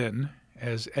Berlin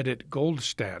as Edith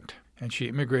Goldstand, and she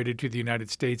immigrated to the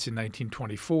United States in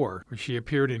 1924, where she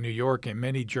appeared in New York in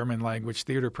many German-language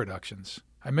theater productions.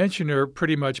 I mention her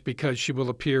pretty much because she will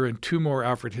appear in 2 more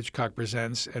Alfred Hitchcock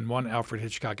Presents and 1 Alfred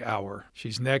Hitchcock Hour.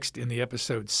 She's next in the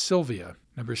episode Sylvia,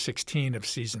 number 16 of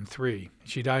Season 3.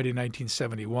 She died in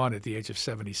 1971 at the age of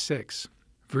 76.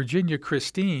 Virginia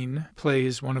Christine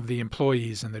plays one of the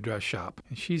employees in the dress shop,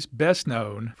 and she's best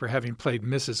known for having played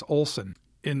Mrs. Olson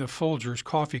in the Folgers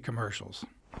coffee commercials.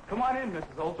 Come on in,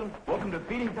 Mrs. Olson. Welcome to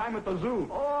feeding time at the zoo.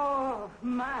 Oh,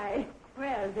 my.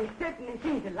 Well, they certainly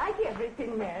seem to like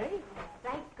everything, Mary.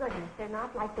 Thank goodness they're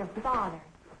not like their father.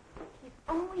 He's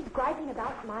always griping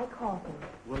about my coffee.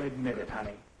 We'll admit it,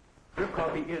 honey. Your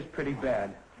coffee is pretty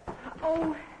bad.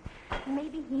 Oh,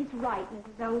 maybe he's right,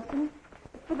 Mrs. Olson.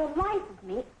 For the life of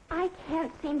me, I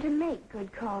can't seem to make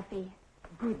good coffee.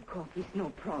 Good coffee's no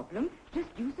problem. Just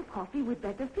use a coffee with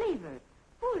better flavor.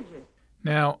 Folgers.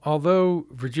 Now, although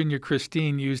Virginia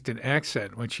Christine used an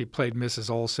accent when she played Mrs.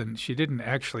 Olson, she didn't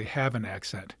actually have an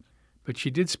accent. But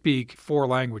she did speak 4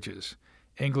 languages: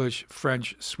 English,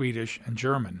 French, Swedish, and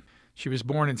German. She was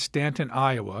born in Stanton,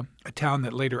 Iowa, a town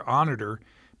that later honored her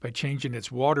by changing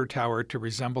its water tower to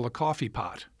resemble a coffee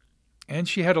pot. And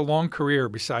she had a long career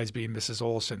besides being Mrs.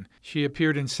 Olson. She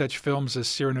appeared in such films as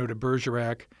Cyrano de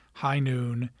Bergerac, High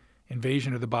Noon,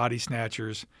 Invasion of the Body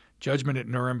Snatchers, Judgment at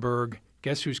Nuremberg,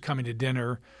 Guess Who's Coming to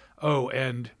Dinner,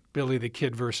 and Billy the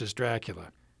Kid vs.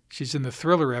 Dracula. She's in the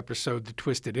thriller episode The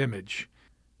Twisted Image.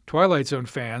 Twilight Zone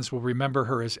fans will remember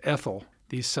her as Ethel,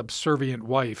 the subservient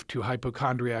wife to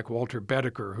hypochondriac Walter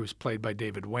Bedecker, who's played by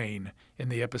David Wayne, in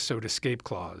the episode Escape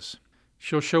Clause.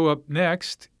 She'll show up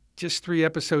next, just 3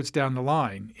 episodes down the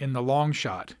line, in The Long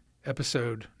Shot,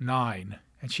 episode 9,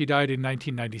 and she died in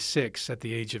 1996 at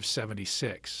the age of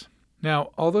 76.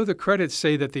 Now, although the credits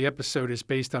say that the episode is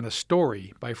based on a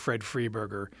story by Fred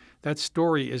Freeberger, that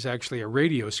story is actually a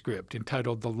radio script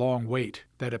entitled The Long Wait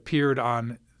that appeared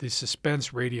on the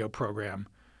Suspense radio program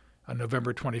on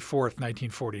November 24,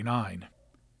 1949.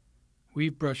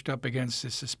 We've brushed up against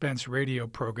the Suspense radio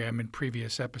program in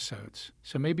previous episodes,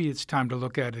 so maybe it's time to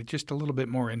look at it just a little bit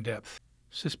more in depth.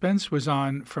 Suspense was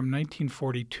on from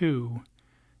 1942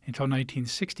 until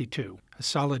 1962, a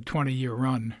solid 20-year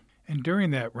run. And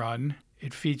during that run,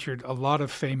 it featured a lot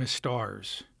of famous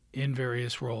stars in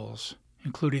various roles,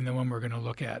 including the one we're going to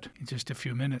look at in just a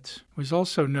few minutes. It was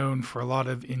also known for a lot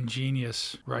of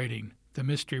ingenious writing. The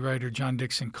mystery writer John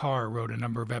Dixon Carr wrote a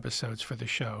number of episodes for the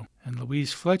show, and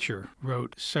Louise Fletcher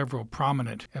wrote several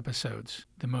prominent episodes,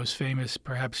 the most famous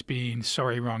perhaps being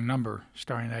Sorry Wrong Number,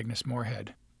 starring Agnes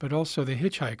Moorehead, but also The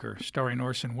Hitchhiker, starring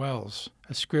Orson Welles,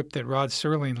 a script that Rod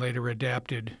Serling later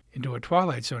adapted into a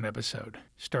Twilight Zone episode,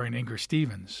 starring Inger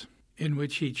Stevens, in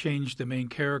which he changed the main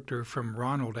character from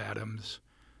Ronald Adams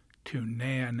to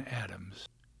Nan Adams.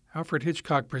 Alfred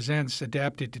Hitchcock Presents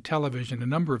adapted to television a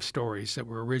number of stories that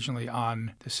were originally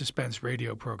on the Suspense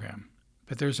radio program.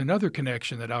 But there's another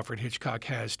connection that Alfred Hitchcock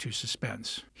has to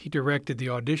Suspense. He directed The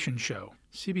Audition Show.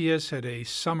 CBS had a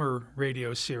summer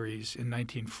radio series in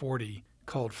 1940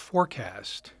 called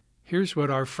Forecast. Here's what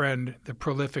our friend, the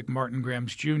prolific Martin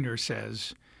Grams Jr.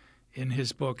 says in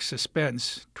his book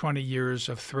Suspense, 20 Years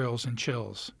of Thrills and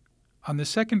Chills. On the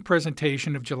second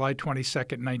presentation of July 22,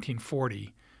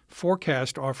 1940,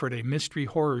 Forecast offered a mystery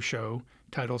horror show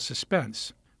titled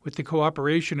Suspense. With the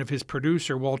cooperation of his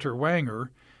producer, Walter Wanger,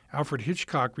 Alfred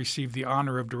Hitchcock received the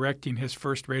honor of directing his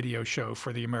first radio show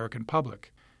for the American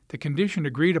public. The condition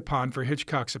agreed upon for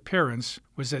Hitchcock's appearance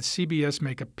was that CBS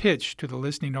make a pitch to the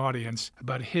listening audience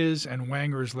about his and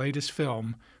Wanger's latest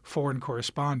film, Foreign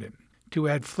Correspondent. To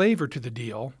add flavor to the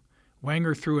deal,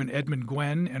 Wanger threw in Edmund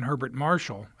Gwenn and Herbert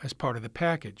Marshall as part of the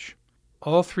package.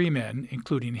 All 3 men,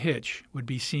 including Hitch, would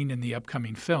be seen in the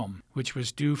upcoming film, which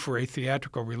was due for a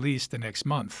theatrical release the next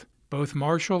month. Both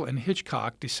Marshall and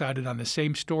Hitchcock decided on the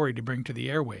same story to bring to the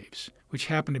airwaves, which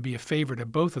happened to be a favorite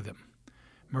of both of them.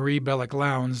 Marie Belloc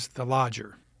Lowndes' The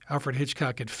Lodger. Alfred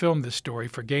Hitchcock had filmed this story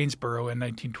for Gainsborough in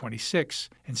 1926,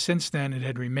 and since then it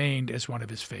had remained as one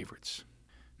of his favorites.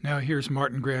 Now here's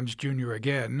Martin Grams Jr.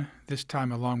 again, this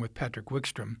time along with Patrick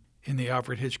Wickstrom, in the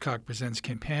Alfred Hitchcock Presents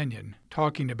Companion,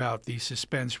 talking about the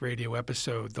Suspense radio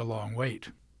episode The Long Wait.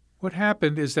 What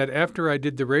happened is that after I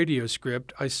did the radio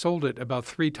script, I sold it about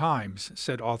 3 times,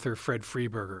 said author Fred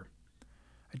Freeberger.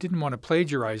 I didn't want to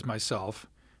plagiarize myself,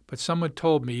 but someone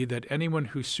told me that anyone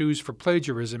who sues for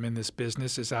plagiarism in this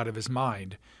business is out of his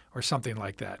mind, or something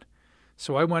like that.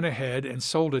 So I went ahead and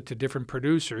sold it to different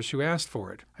producers who asked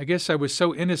for it. I guess I was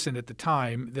so innocent at the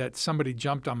time that somebody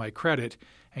jumped on my credit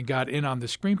and got in on the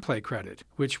screenplay credit,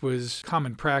 which was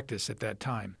common practice at that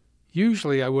time.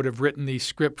 Usually I would have written the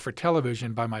script for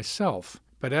television by myself,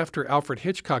 but after Alfred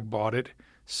Hitchcock bought it,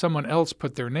 someone else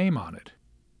put their name on it.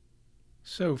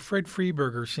 So Fred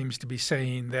Freeburger seems to be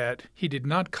saying that he did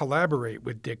not collaborate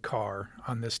with Dick Carr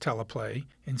on this teleplay.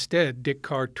 Instead, Dick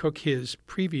Carr took his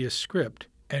previous script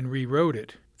and rewrote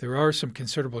it. There are some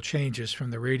considerable changes from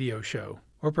the radio show.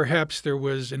 Or perhaps there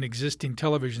was an existing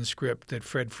television script that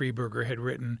Fred Freeburger had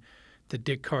written that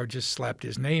Dick Carr just slapped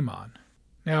his name on.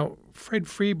 Now, Fred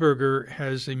Freeburger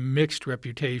has a mixed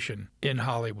reputation in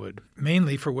Hollywood,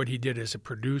 mainly for what he did as a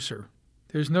producer.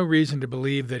 There's no reason to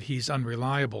believe that he's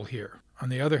unreliable here. On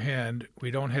the other hand,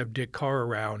 we don't have Dick Carr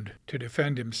around to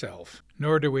defend himself,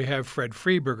 nor do we have Fred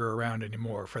Freeburger around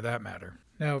anymore, for that matter.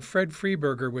 Now, Fred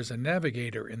Freeburger was a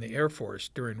navigator in the Air Force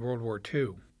during World War II.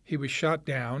 He was shot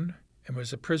down and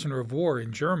was a prisoner of war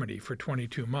in Germany for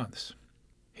 22 months.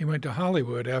 He went to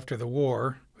Hollywood after the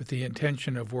war with the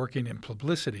intention of working in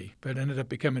publicity, but ended up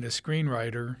becoming a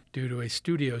screenwriter due to a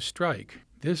studio strike.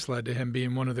 This led to him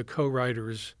being one of the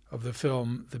co-writers of the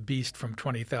film The Beast from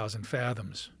 20,000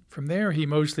 Fathoms. From there, he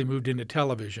mostly moved into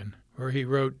television, where he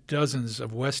wrote dozens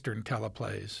of Western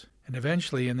teleplays. And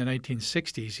eventually, in the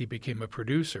 1960s, he became a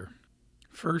producer.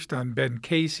 First on Ben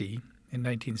Casey in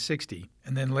 1960,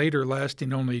 and then later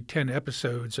lasting only 10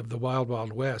 episodes of The Wild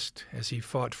Wild West as he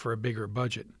fought for a bigger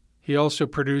budget. He also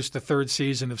produced the third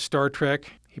season of Star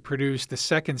Trek. He produced the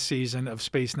second season of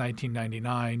Space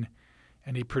 1999,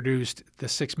 and he produced The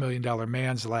 $6 Million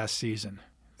Man's last season.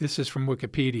 This is from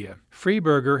Wikipedia.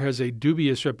 Freeburger has a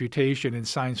dubious reputation in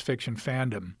science fiction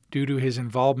fandom due to his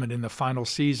involvement in the final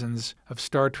seasons of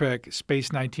Star Trek,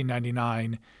 Space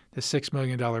 1999, The $6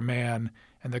 Million Man,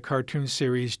 and the cartoon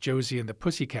series Josie and the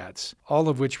Pussycats, all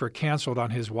of which were canceled on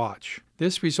his watch.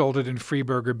 This resulted in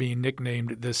Freeburger being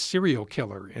nicknamed the serial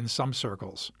killer in some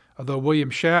circles, although William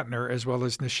Shatner, as well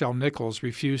as Nichelle Nichols,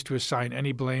 refused to assign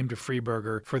any blame to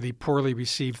Freeburger for the poorly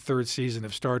received third season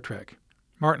of Star Trek.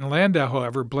 Martin Landau,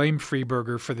 however, blamed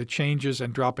Freeburger for the changes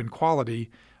and drop in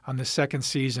quality on the second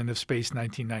season of Space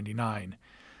 1999.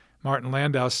 Martin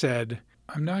Landau said,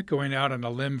 "I'm not going out on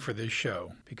a limb for this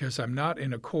show because I'm not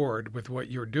in accord with what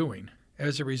you're doing.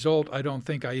 As a result, I don't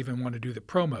think I even want to do the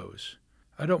promos.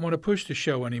 I don't want to push the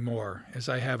show anymore, as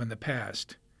I have in the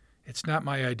past. It's not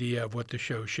my idea of what the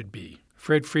show should be."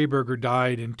 Fred Freeburger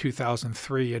died in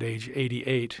 2003 at age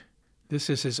 88. This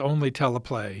is his only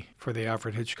teleplay for the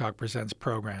Alfred Hitchcock Presents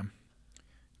program.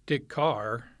 Dick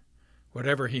Carr,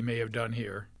 whatever he may have done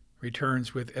here,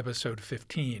 returns with episode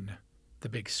 15, The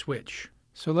Big Switch.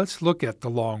 So let's look at The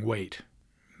Long Wait.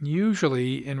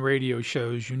 Usually in radio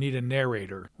shows you need a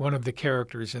narrator, one of the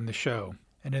characters in the show.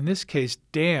 And in this case,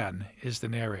 Dan is the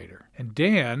narrator. And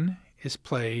Dan is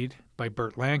played by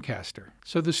Burt Lancaster.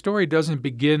 So the story doesn't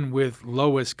begin with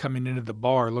Lois coming into the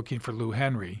bar looking for Lou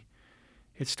Henry.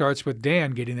 It starts with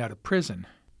Dan getting out of prison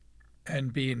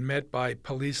and being met by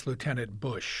Police Lieutenant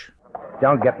Bush.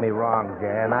 Don't get me wrong,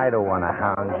 Dan. I don't want to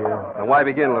hound you. Then why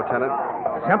begin, Lieutenant?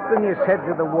 Something you said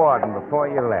to the warden before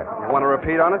you left. You want to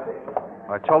repeat on it?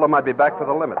 I told him I'd be back for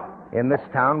the limit. In this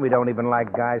town, we don't even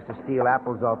like guys to steal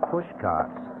apples off push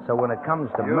carts. So when it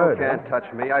comes to murder... You can't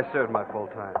touch me. I served my full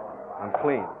time. I'm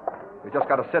clean. We just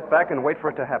got to sit back and wait for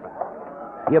it to happen.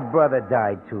 Your brother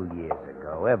died 2 years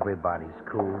ago. Everybody's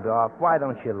cooled off. Why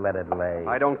don't you let it lay?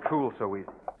 I don't cool so easy.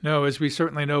 No, as we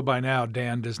certainly know by now,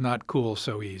 Dan does not cool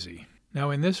so easy.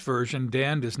 Now, in this version,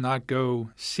 Dan does not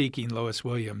go seeking Lois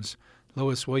Williams.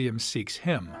 Lois Williams seeks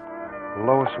him.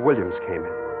 Lois Williams came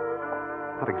in.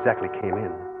 Not exactly came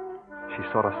in. She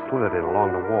sort of slithered in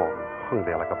along the wall and hung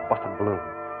there like a busted balloon.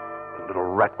 The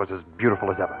little rat was as beautiful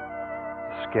as ever.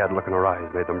 The scared look in her eyes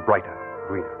made them brighter,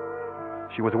 greener.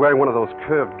 She was wearing one of those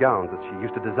curved gowns that she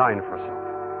used to design for herself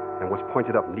and was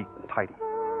pointed up neat and tidy.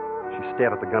 She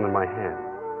stared at the gun in my hand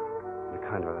in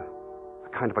a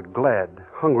kind of a glad,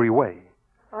 hungry way.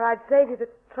 Or I'd save you the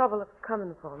trouble of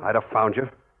coming for me. I'd have found you.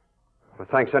 But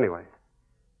thanks anyway.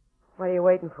 What are you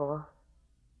waiting for?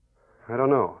 I don't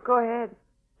know. Go ahead.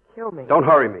 Kill me. Don't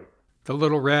hurry me. The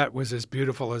little rat was as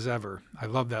beautiful as ever. I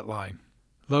love that line.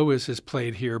 Lois is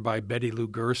played here by Betty Lou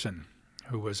Gerson,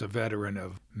 who was a veteran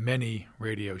of many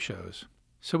radio shows.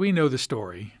 So we know the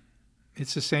story.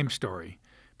 It's the same story,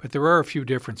 but there are a few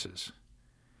differences.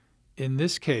 In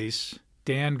this case,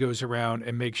 Dan goes around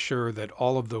and makes sure that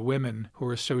all of the women who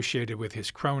are associated with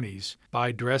his cronies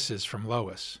buy dresses from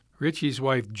Lois. Richie's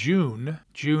wife, June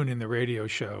in the radio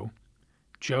show,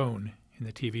 Joan in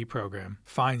the TV program,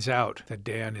 finds out that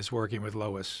Dan is working with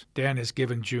Lois. Dan has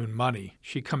given June money.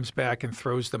 She comes back and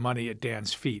throws the money at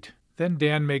Dan's feet. Then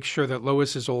Dan makes sure that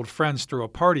Lois's old friends throw a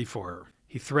party for her.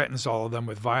 He threatens all of them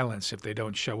with violence if they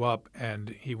don't show up,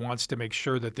 and he wants to make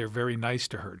sure that they're very nice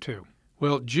to her, too.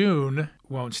 Well, June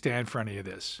won't stand for any of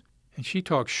this, and she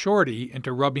talks Shorty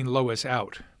into rubbing Lois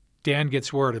out. Dan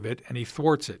gets word of it, and he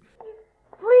thwarts it.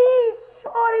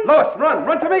 Lois, run!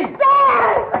 Run to me!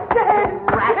 Dad!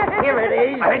 Here it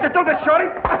is. I hate to do this, Shorty.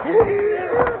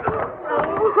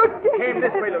 Came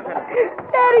this way, Lieutenant.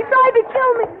 Daddy tried to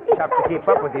kill me. Tough to keep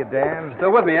up with you, Dan.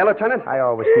 Still with me, eh, Lieutenant? I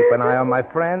always keep an eye on my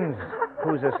friends.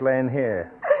 Who's this laying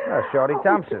here? Oh, Shorty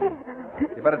Thompson.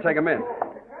 You better take him in.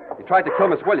 He tried to kill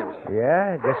Miss Williams.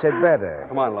 Yeah, guess I'd better.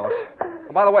 Come on, Lois.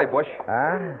 Oh, by the way, Bush.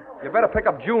 Huh? You better pick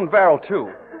up June Verrill,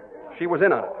 too. She was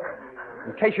in on it.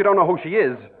 In case you don't know who she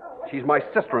is, she's my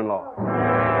sister-in-law.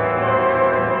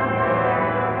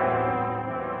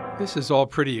 This is all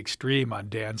pretty extreme on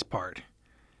Dan's part.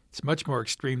 It's much more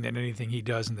extreme than anything he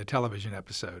does in the television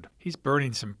episode. He's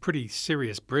burning some pretty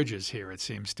serious bridges here, it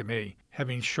seems to me,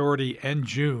 having Shorty and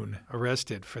June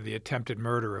arrested for the attempted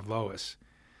murder of Lois.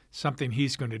 Something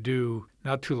he's going to do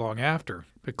not too long after,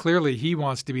 but clearly he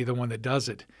wants to be the one that does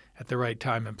it at the right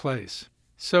time and place.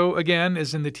 So again,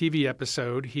 as in the TV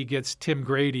episode, he gets Tim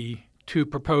Grady to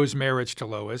propose marriage to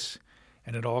Lois,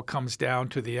 and it all comes down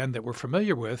to the end that we're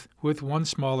familiar with one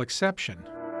small exception.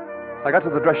 I got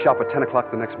to the dress shop at 10 o'clock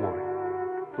the next morning.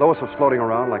 Lois was floating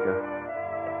around like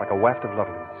a waft of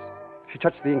loveliness. She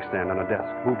touched the inkstand on a desk,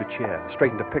 moved a chair,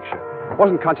 straightened a picture,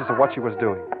 wasn't conscious of what she was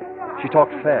doing. She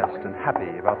talked fast and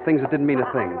happy about things that didn't mean a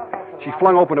thing. She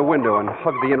flung open a window and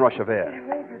hugged the inrush of air.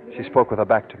 She spoke with her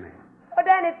back to me. Oh,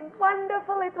 Dan, it's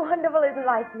wonderful. It's wonderful. Isn't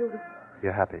life beautiful?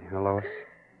 You're happy, huh, Lois?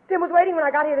 Tim was waiting when I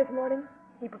got here this morning.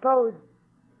 He proposed.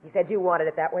 He said you wanted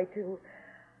it that way, too.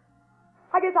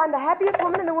 I guess I'm the happiest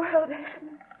woman in the world.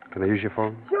 Can I use your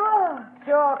phone? Sure.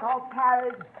 Call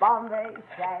Paris, Bombay,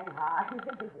 Shanghai.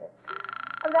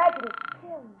 Imagine it's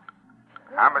Tim.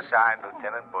 Homicide,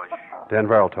 Lieutenant Bush. Dan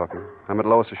Verrill talking. I'm at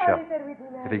Lois's shop. They said we'd be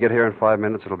married. If you get here in 5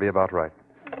 minutes, it'll be about right.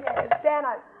 Yes, Dan,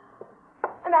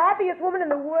 I'm the happiest woman in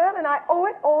the world, and I owe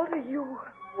it all to you.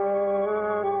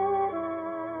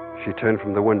 She turned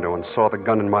from the window and saw the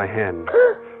gun in my hand.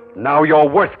 Now you're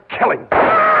worth killing.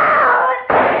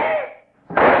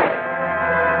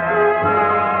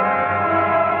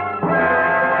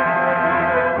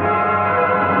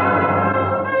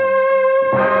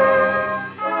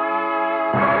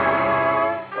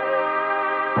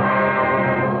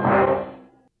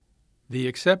 The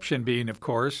exception being, of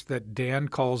course, that Dan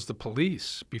calls the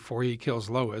police before he kills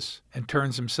Lois and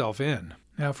turns himself in.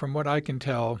 Now, from what I can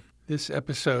tell, this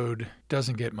episode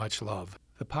doesn't get much love.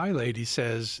 The Pie Lady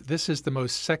says this is the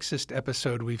most sexist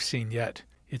episode we've seen yet.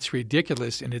 It's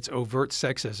ridiculous in its overt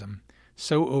sexism,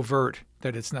 so overt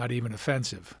that it's not even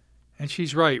offensive. And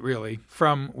she's right, really.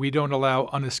 From we don't allow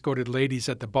unescorted ladies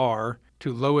at the bar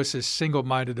to Lois's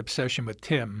single-minded obsession with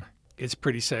Tim, it's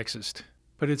pretty sexist.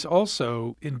 But it's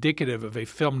also indicative of a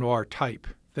film noir type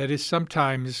that is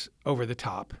sometimes over the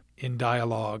top in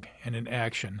dialogue and in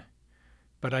action,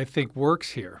 but I think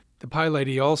works here. The Pie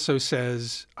Lady also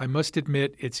says, I must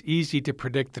admit it's easy to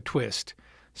predict the twist,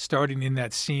 starting in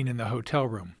that scene in the hotel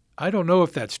room. I don't know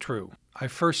if that's true. I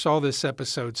first saw this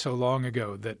episode so long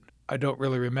ago that I don't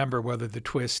really remember whether the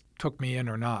twist took me in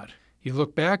or not. You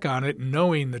look back on it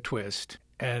knowing the twist,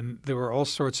 and there were all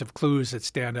sorts of clues that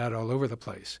stand out all over the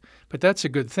place. But that's a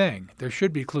good thing. There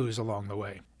should be clues along the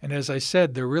way. And as I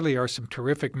said, there really are some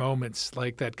terrific moments,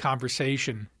 like that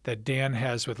conversation that Dan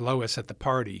has with Lois at the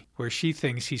party, where she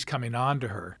thinks he's coming on to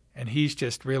her, and he's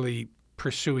just really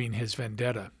pursuing his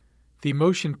vendetta.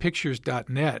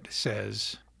 TheMotionPictures.net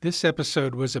says, this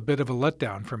episode was a bit of a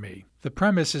letdown for me. The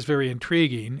premise is very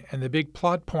intriguing, and the big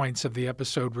plot points of the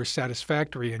episode were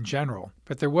satisfactory in general,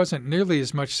 but there wasn't nearly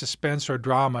as much suspense or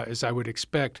drama as I would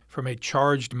expect from a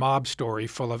charged mob story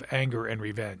full of anger and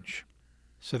revenge.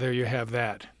 So there you have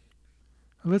that.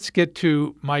 Let's get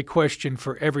to my question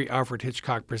for every Alfred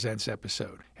Hitchcock Presents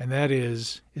episode, and that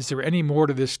is there any more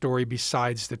to this story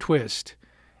besides the twist?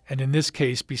 And in this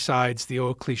case, besides the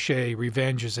old cliché,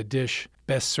 revenge is a dish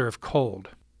best served cold.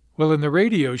 Well, in the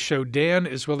radio show, Dan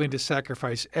is willing to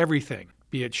sacrifice everything,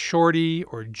 be it Shorty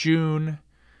or June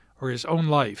or his own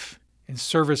life, in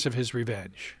service of his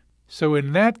revenge. So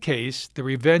in that case, the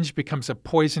revenge becomes a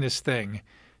poisonous thing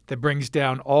that brings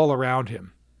down all around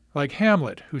him. Like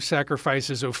Hamlet, who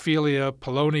sacrifices Ophelia,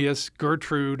 Polonius,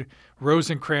 Gertrude,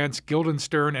 Rosencrantz,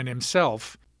 Guildenstern, and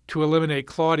himself to eliminate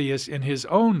Claudius in his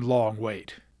own long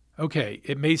wait. Okay,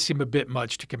 it may seem a bit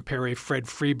much to compare a Fred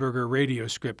Freeburger radio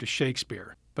script to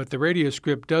Shakespeare, but the radio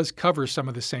script does cover some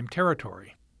of the same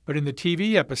territory. But in the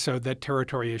TV episode, that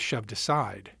territory is shoved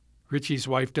aside. Richie's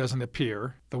wife doesn't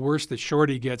appear. The worst that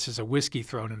Shorty gets is a whiskey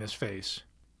thrown in his face.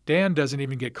 Dan doesn't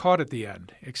even get caught at the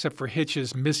end, except for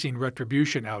Hitch's missing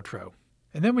retribution outro.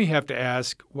 And then we have to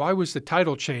ask, why was the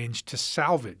title changed to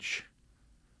Salvage?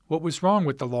 What was wrong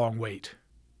with the long wait?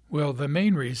 Well, the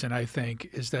main reason, I think,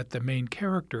 is that the main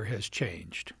character has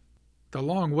changed. The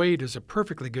Long Wait is a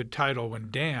perfectly good title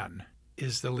when Dan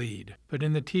is the lead, but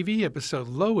in the TV episode,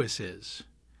 Lois is,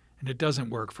 and it doesn't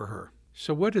work for her.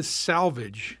 So what does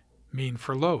salvage mean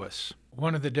for Lois?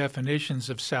 One of the definitions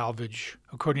of salvage,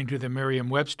 according to the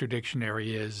Merriam-Webster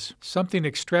dictionary, is something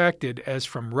extracted as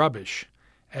from rubbish,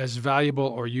 as valuable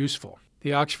or useful.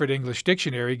 The Oxford English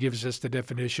Dictionary gives us the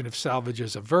definition of salvage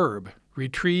as a verb: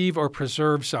 retrieve or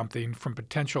preserve something from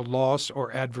potential loss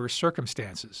or adverse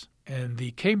circumstances. And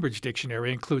the Cambridge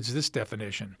Dictionary includes this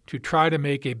definition: to try to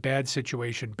make a bad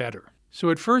situation better. So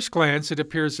at first glance, it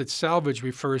appears that salvage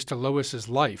refers to Lois's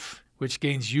life, which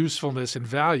gains usefulness and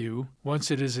value once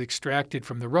it is extracted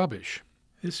from the rubbish.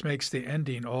 This makes the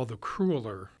ending all the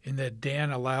crueler in that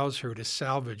Dan allows her to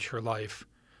salvage her life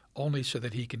only so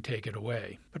that he can take it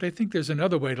away. But I think there's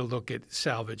another way to look at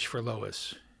salvage for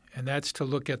Lois, and that's to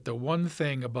look at the one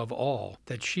thing above all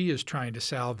that she is trying to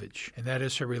salvage, and that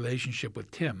is her relationship with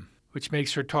Tim, which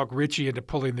makes her talk Richie into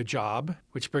pulling the job,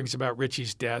 which brings about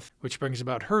Richie's death, which brings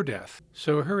about her death.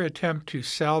 So her attempt to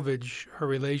salvage her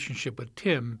relationship with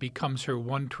Tim becomes her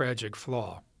one tragic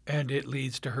flaw, and it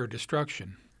leads to her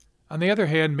destruction. On the other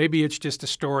hand, maybe it's just a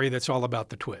story that's all about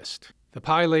the twist. The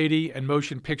Pie Lady and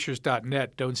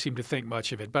MotionPictures.net don't seem to think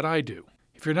much of it, but I do.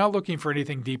 If you're not looking for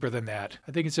anything deeper than that,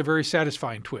 I think it's a very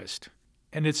satisfying twist,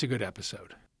 and it's a good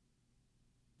episode.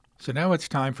 So now it's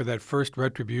time for that first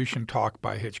retribution talk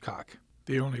by Hitchcock.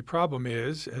 The only problem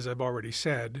is, as I've already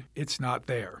said, it's not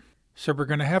there. So we're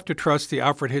going to have to trust the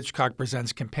Alfred Hitchcock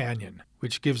Presents companion,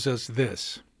 which gives us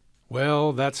this.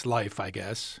 Well, that's life, I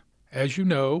guess. As you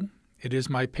know, it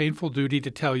is my painful duty to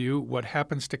tell you what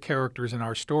happens to characters in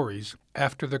our stories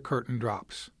after the curtain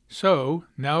drops. So,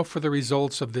 now for the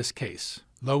results of this case.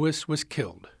 Lois was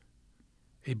killed.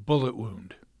 A bullet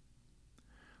wound.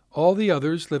 All the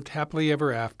others lived happily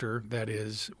ever after, that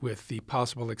is, with the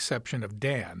possible exception of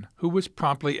Dan, who was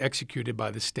promptly executed by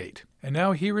the state. And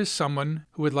now here is someone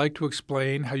who would like to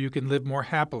explain how you can live more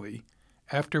happily,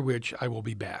 after which I will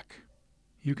be back.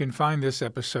 You can find this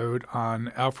episode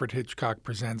on Alfred Hitchcock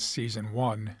Presents Season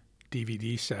 1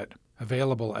 DVD set,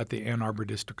 available at the Ann Arbor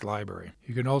District Library.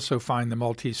 You can also find The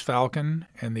Maltese Falcon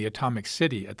and The Atomic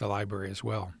City at the library as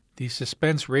well. The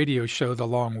suspense radio show The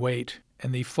Long Wait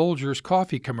and the Folgers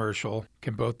coffee commercial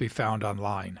can both be found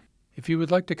online. If you would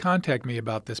like to contact me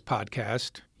about this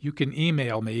podcast, you can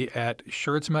email me at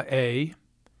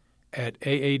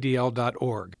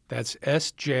schertzma@aadl.org. That's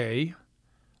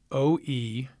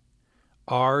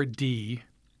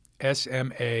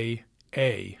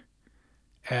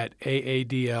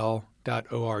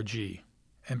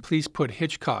And please put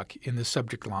Hitchcock in the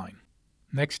subject line.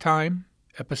 Next time,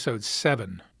 Episode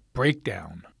 7,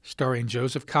 Breakdown, starring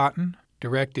Joseph Cotten,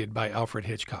 directed by Alfred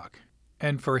Hitchcock.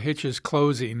 And for Hitch's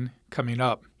closing coming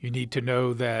up, you need to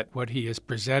know that what he is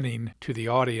presenting to the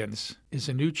audience is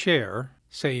a new chair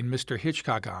saying Mr.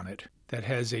 Hitchcock on it that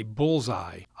has a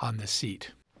bullseye on the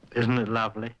seat. Isn't it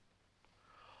lovely?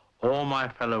 All my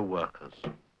fellow workers,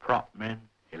 prop men,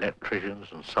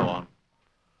 electricians, and so on,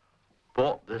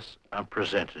 bought this and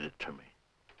presented it to me.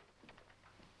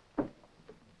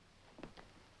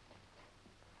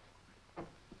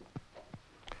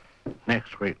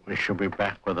 Next week, we shall be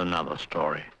back with another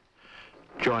story.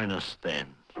 Join us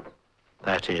then.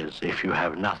 That is, if you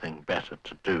have nothing better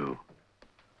to do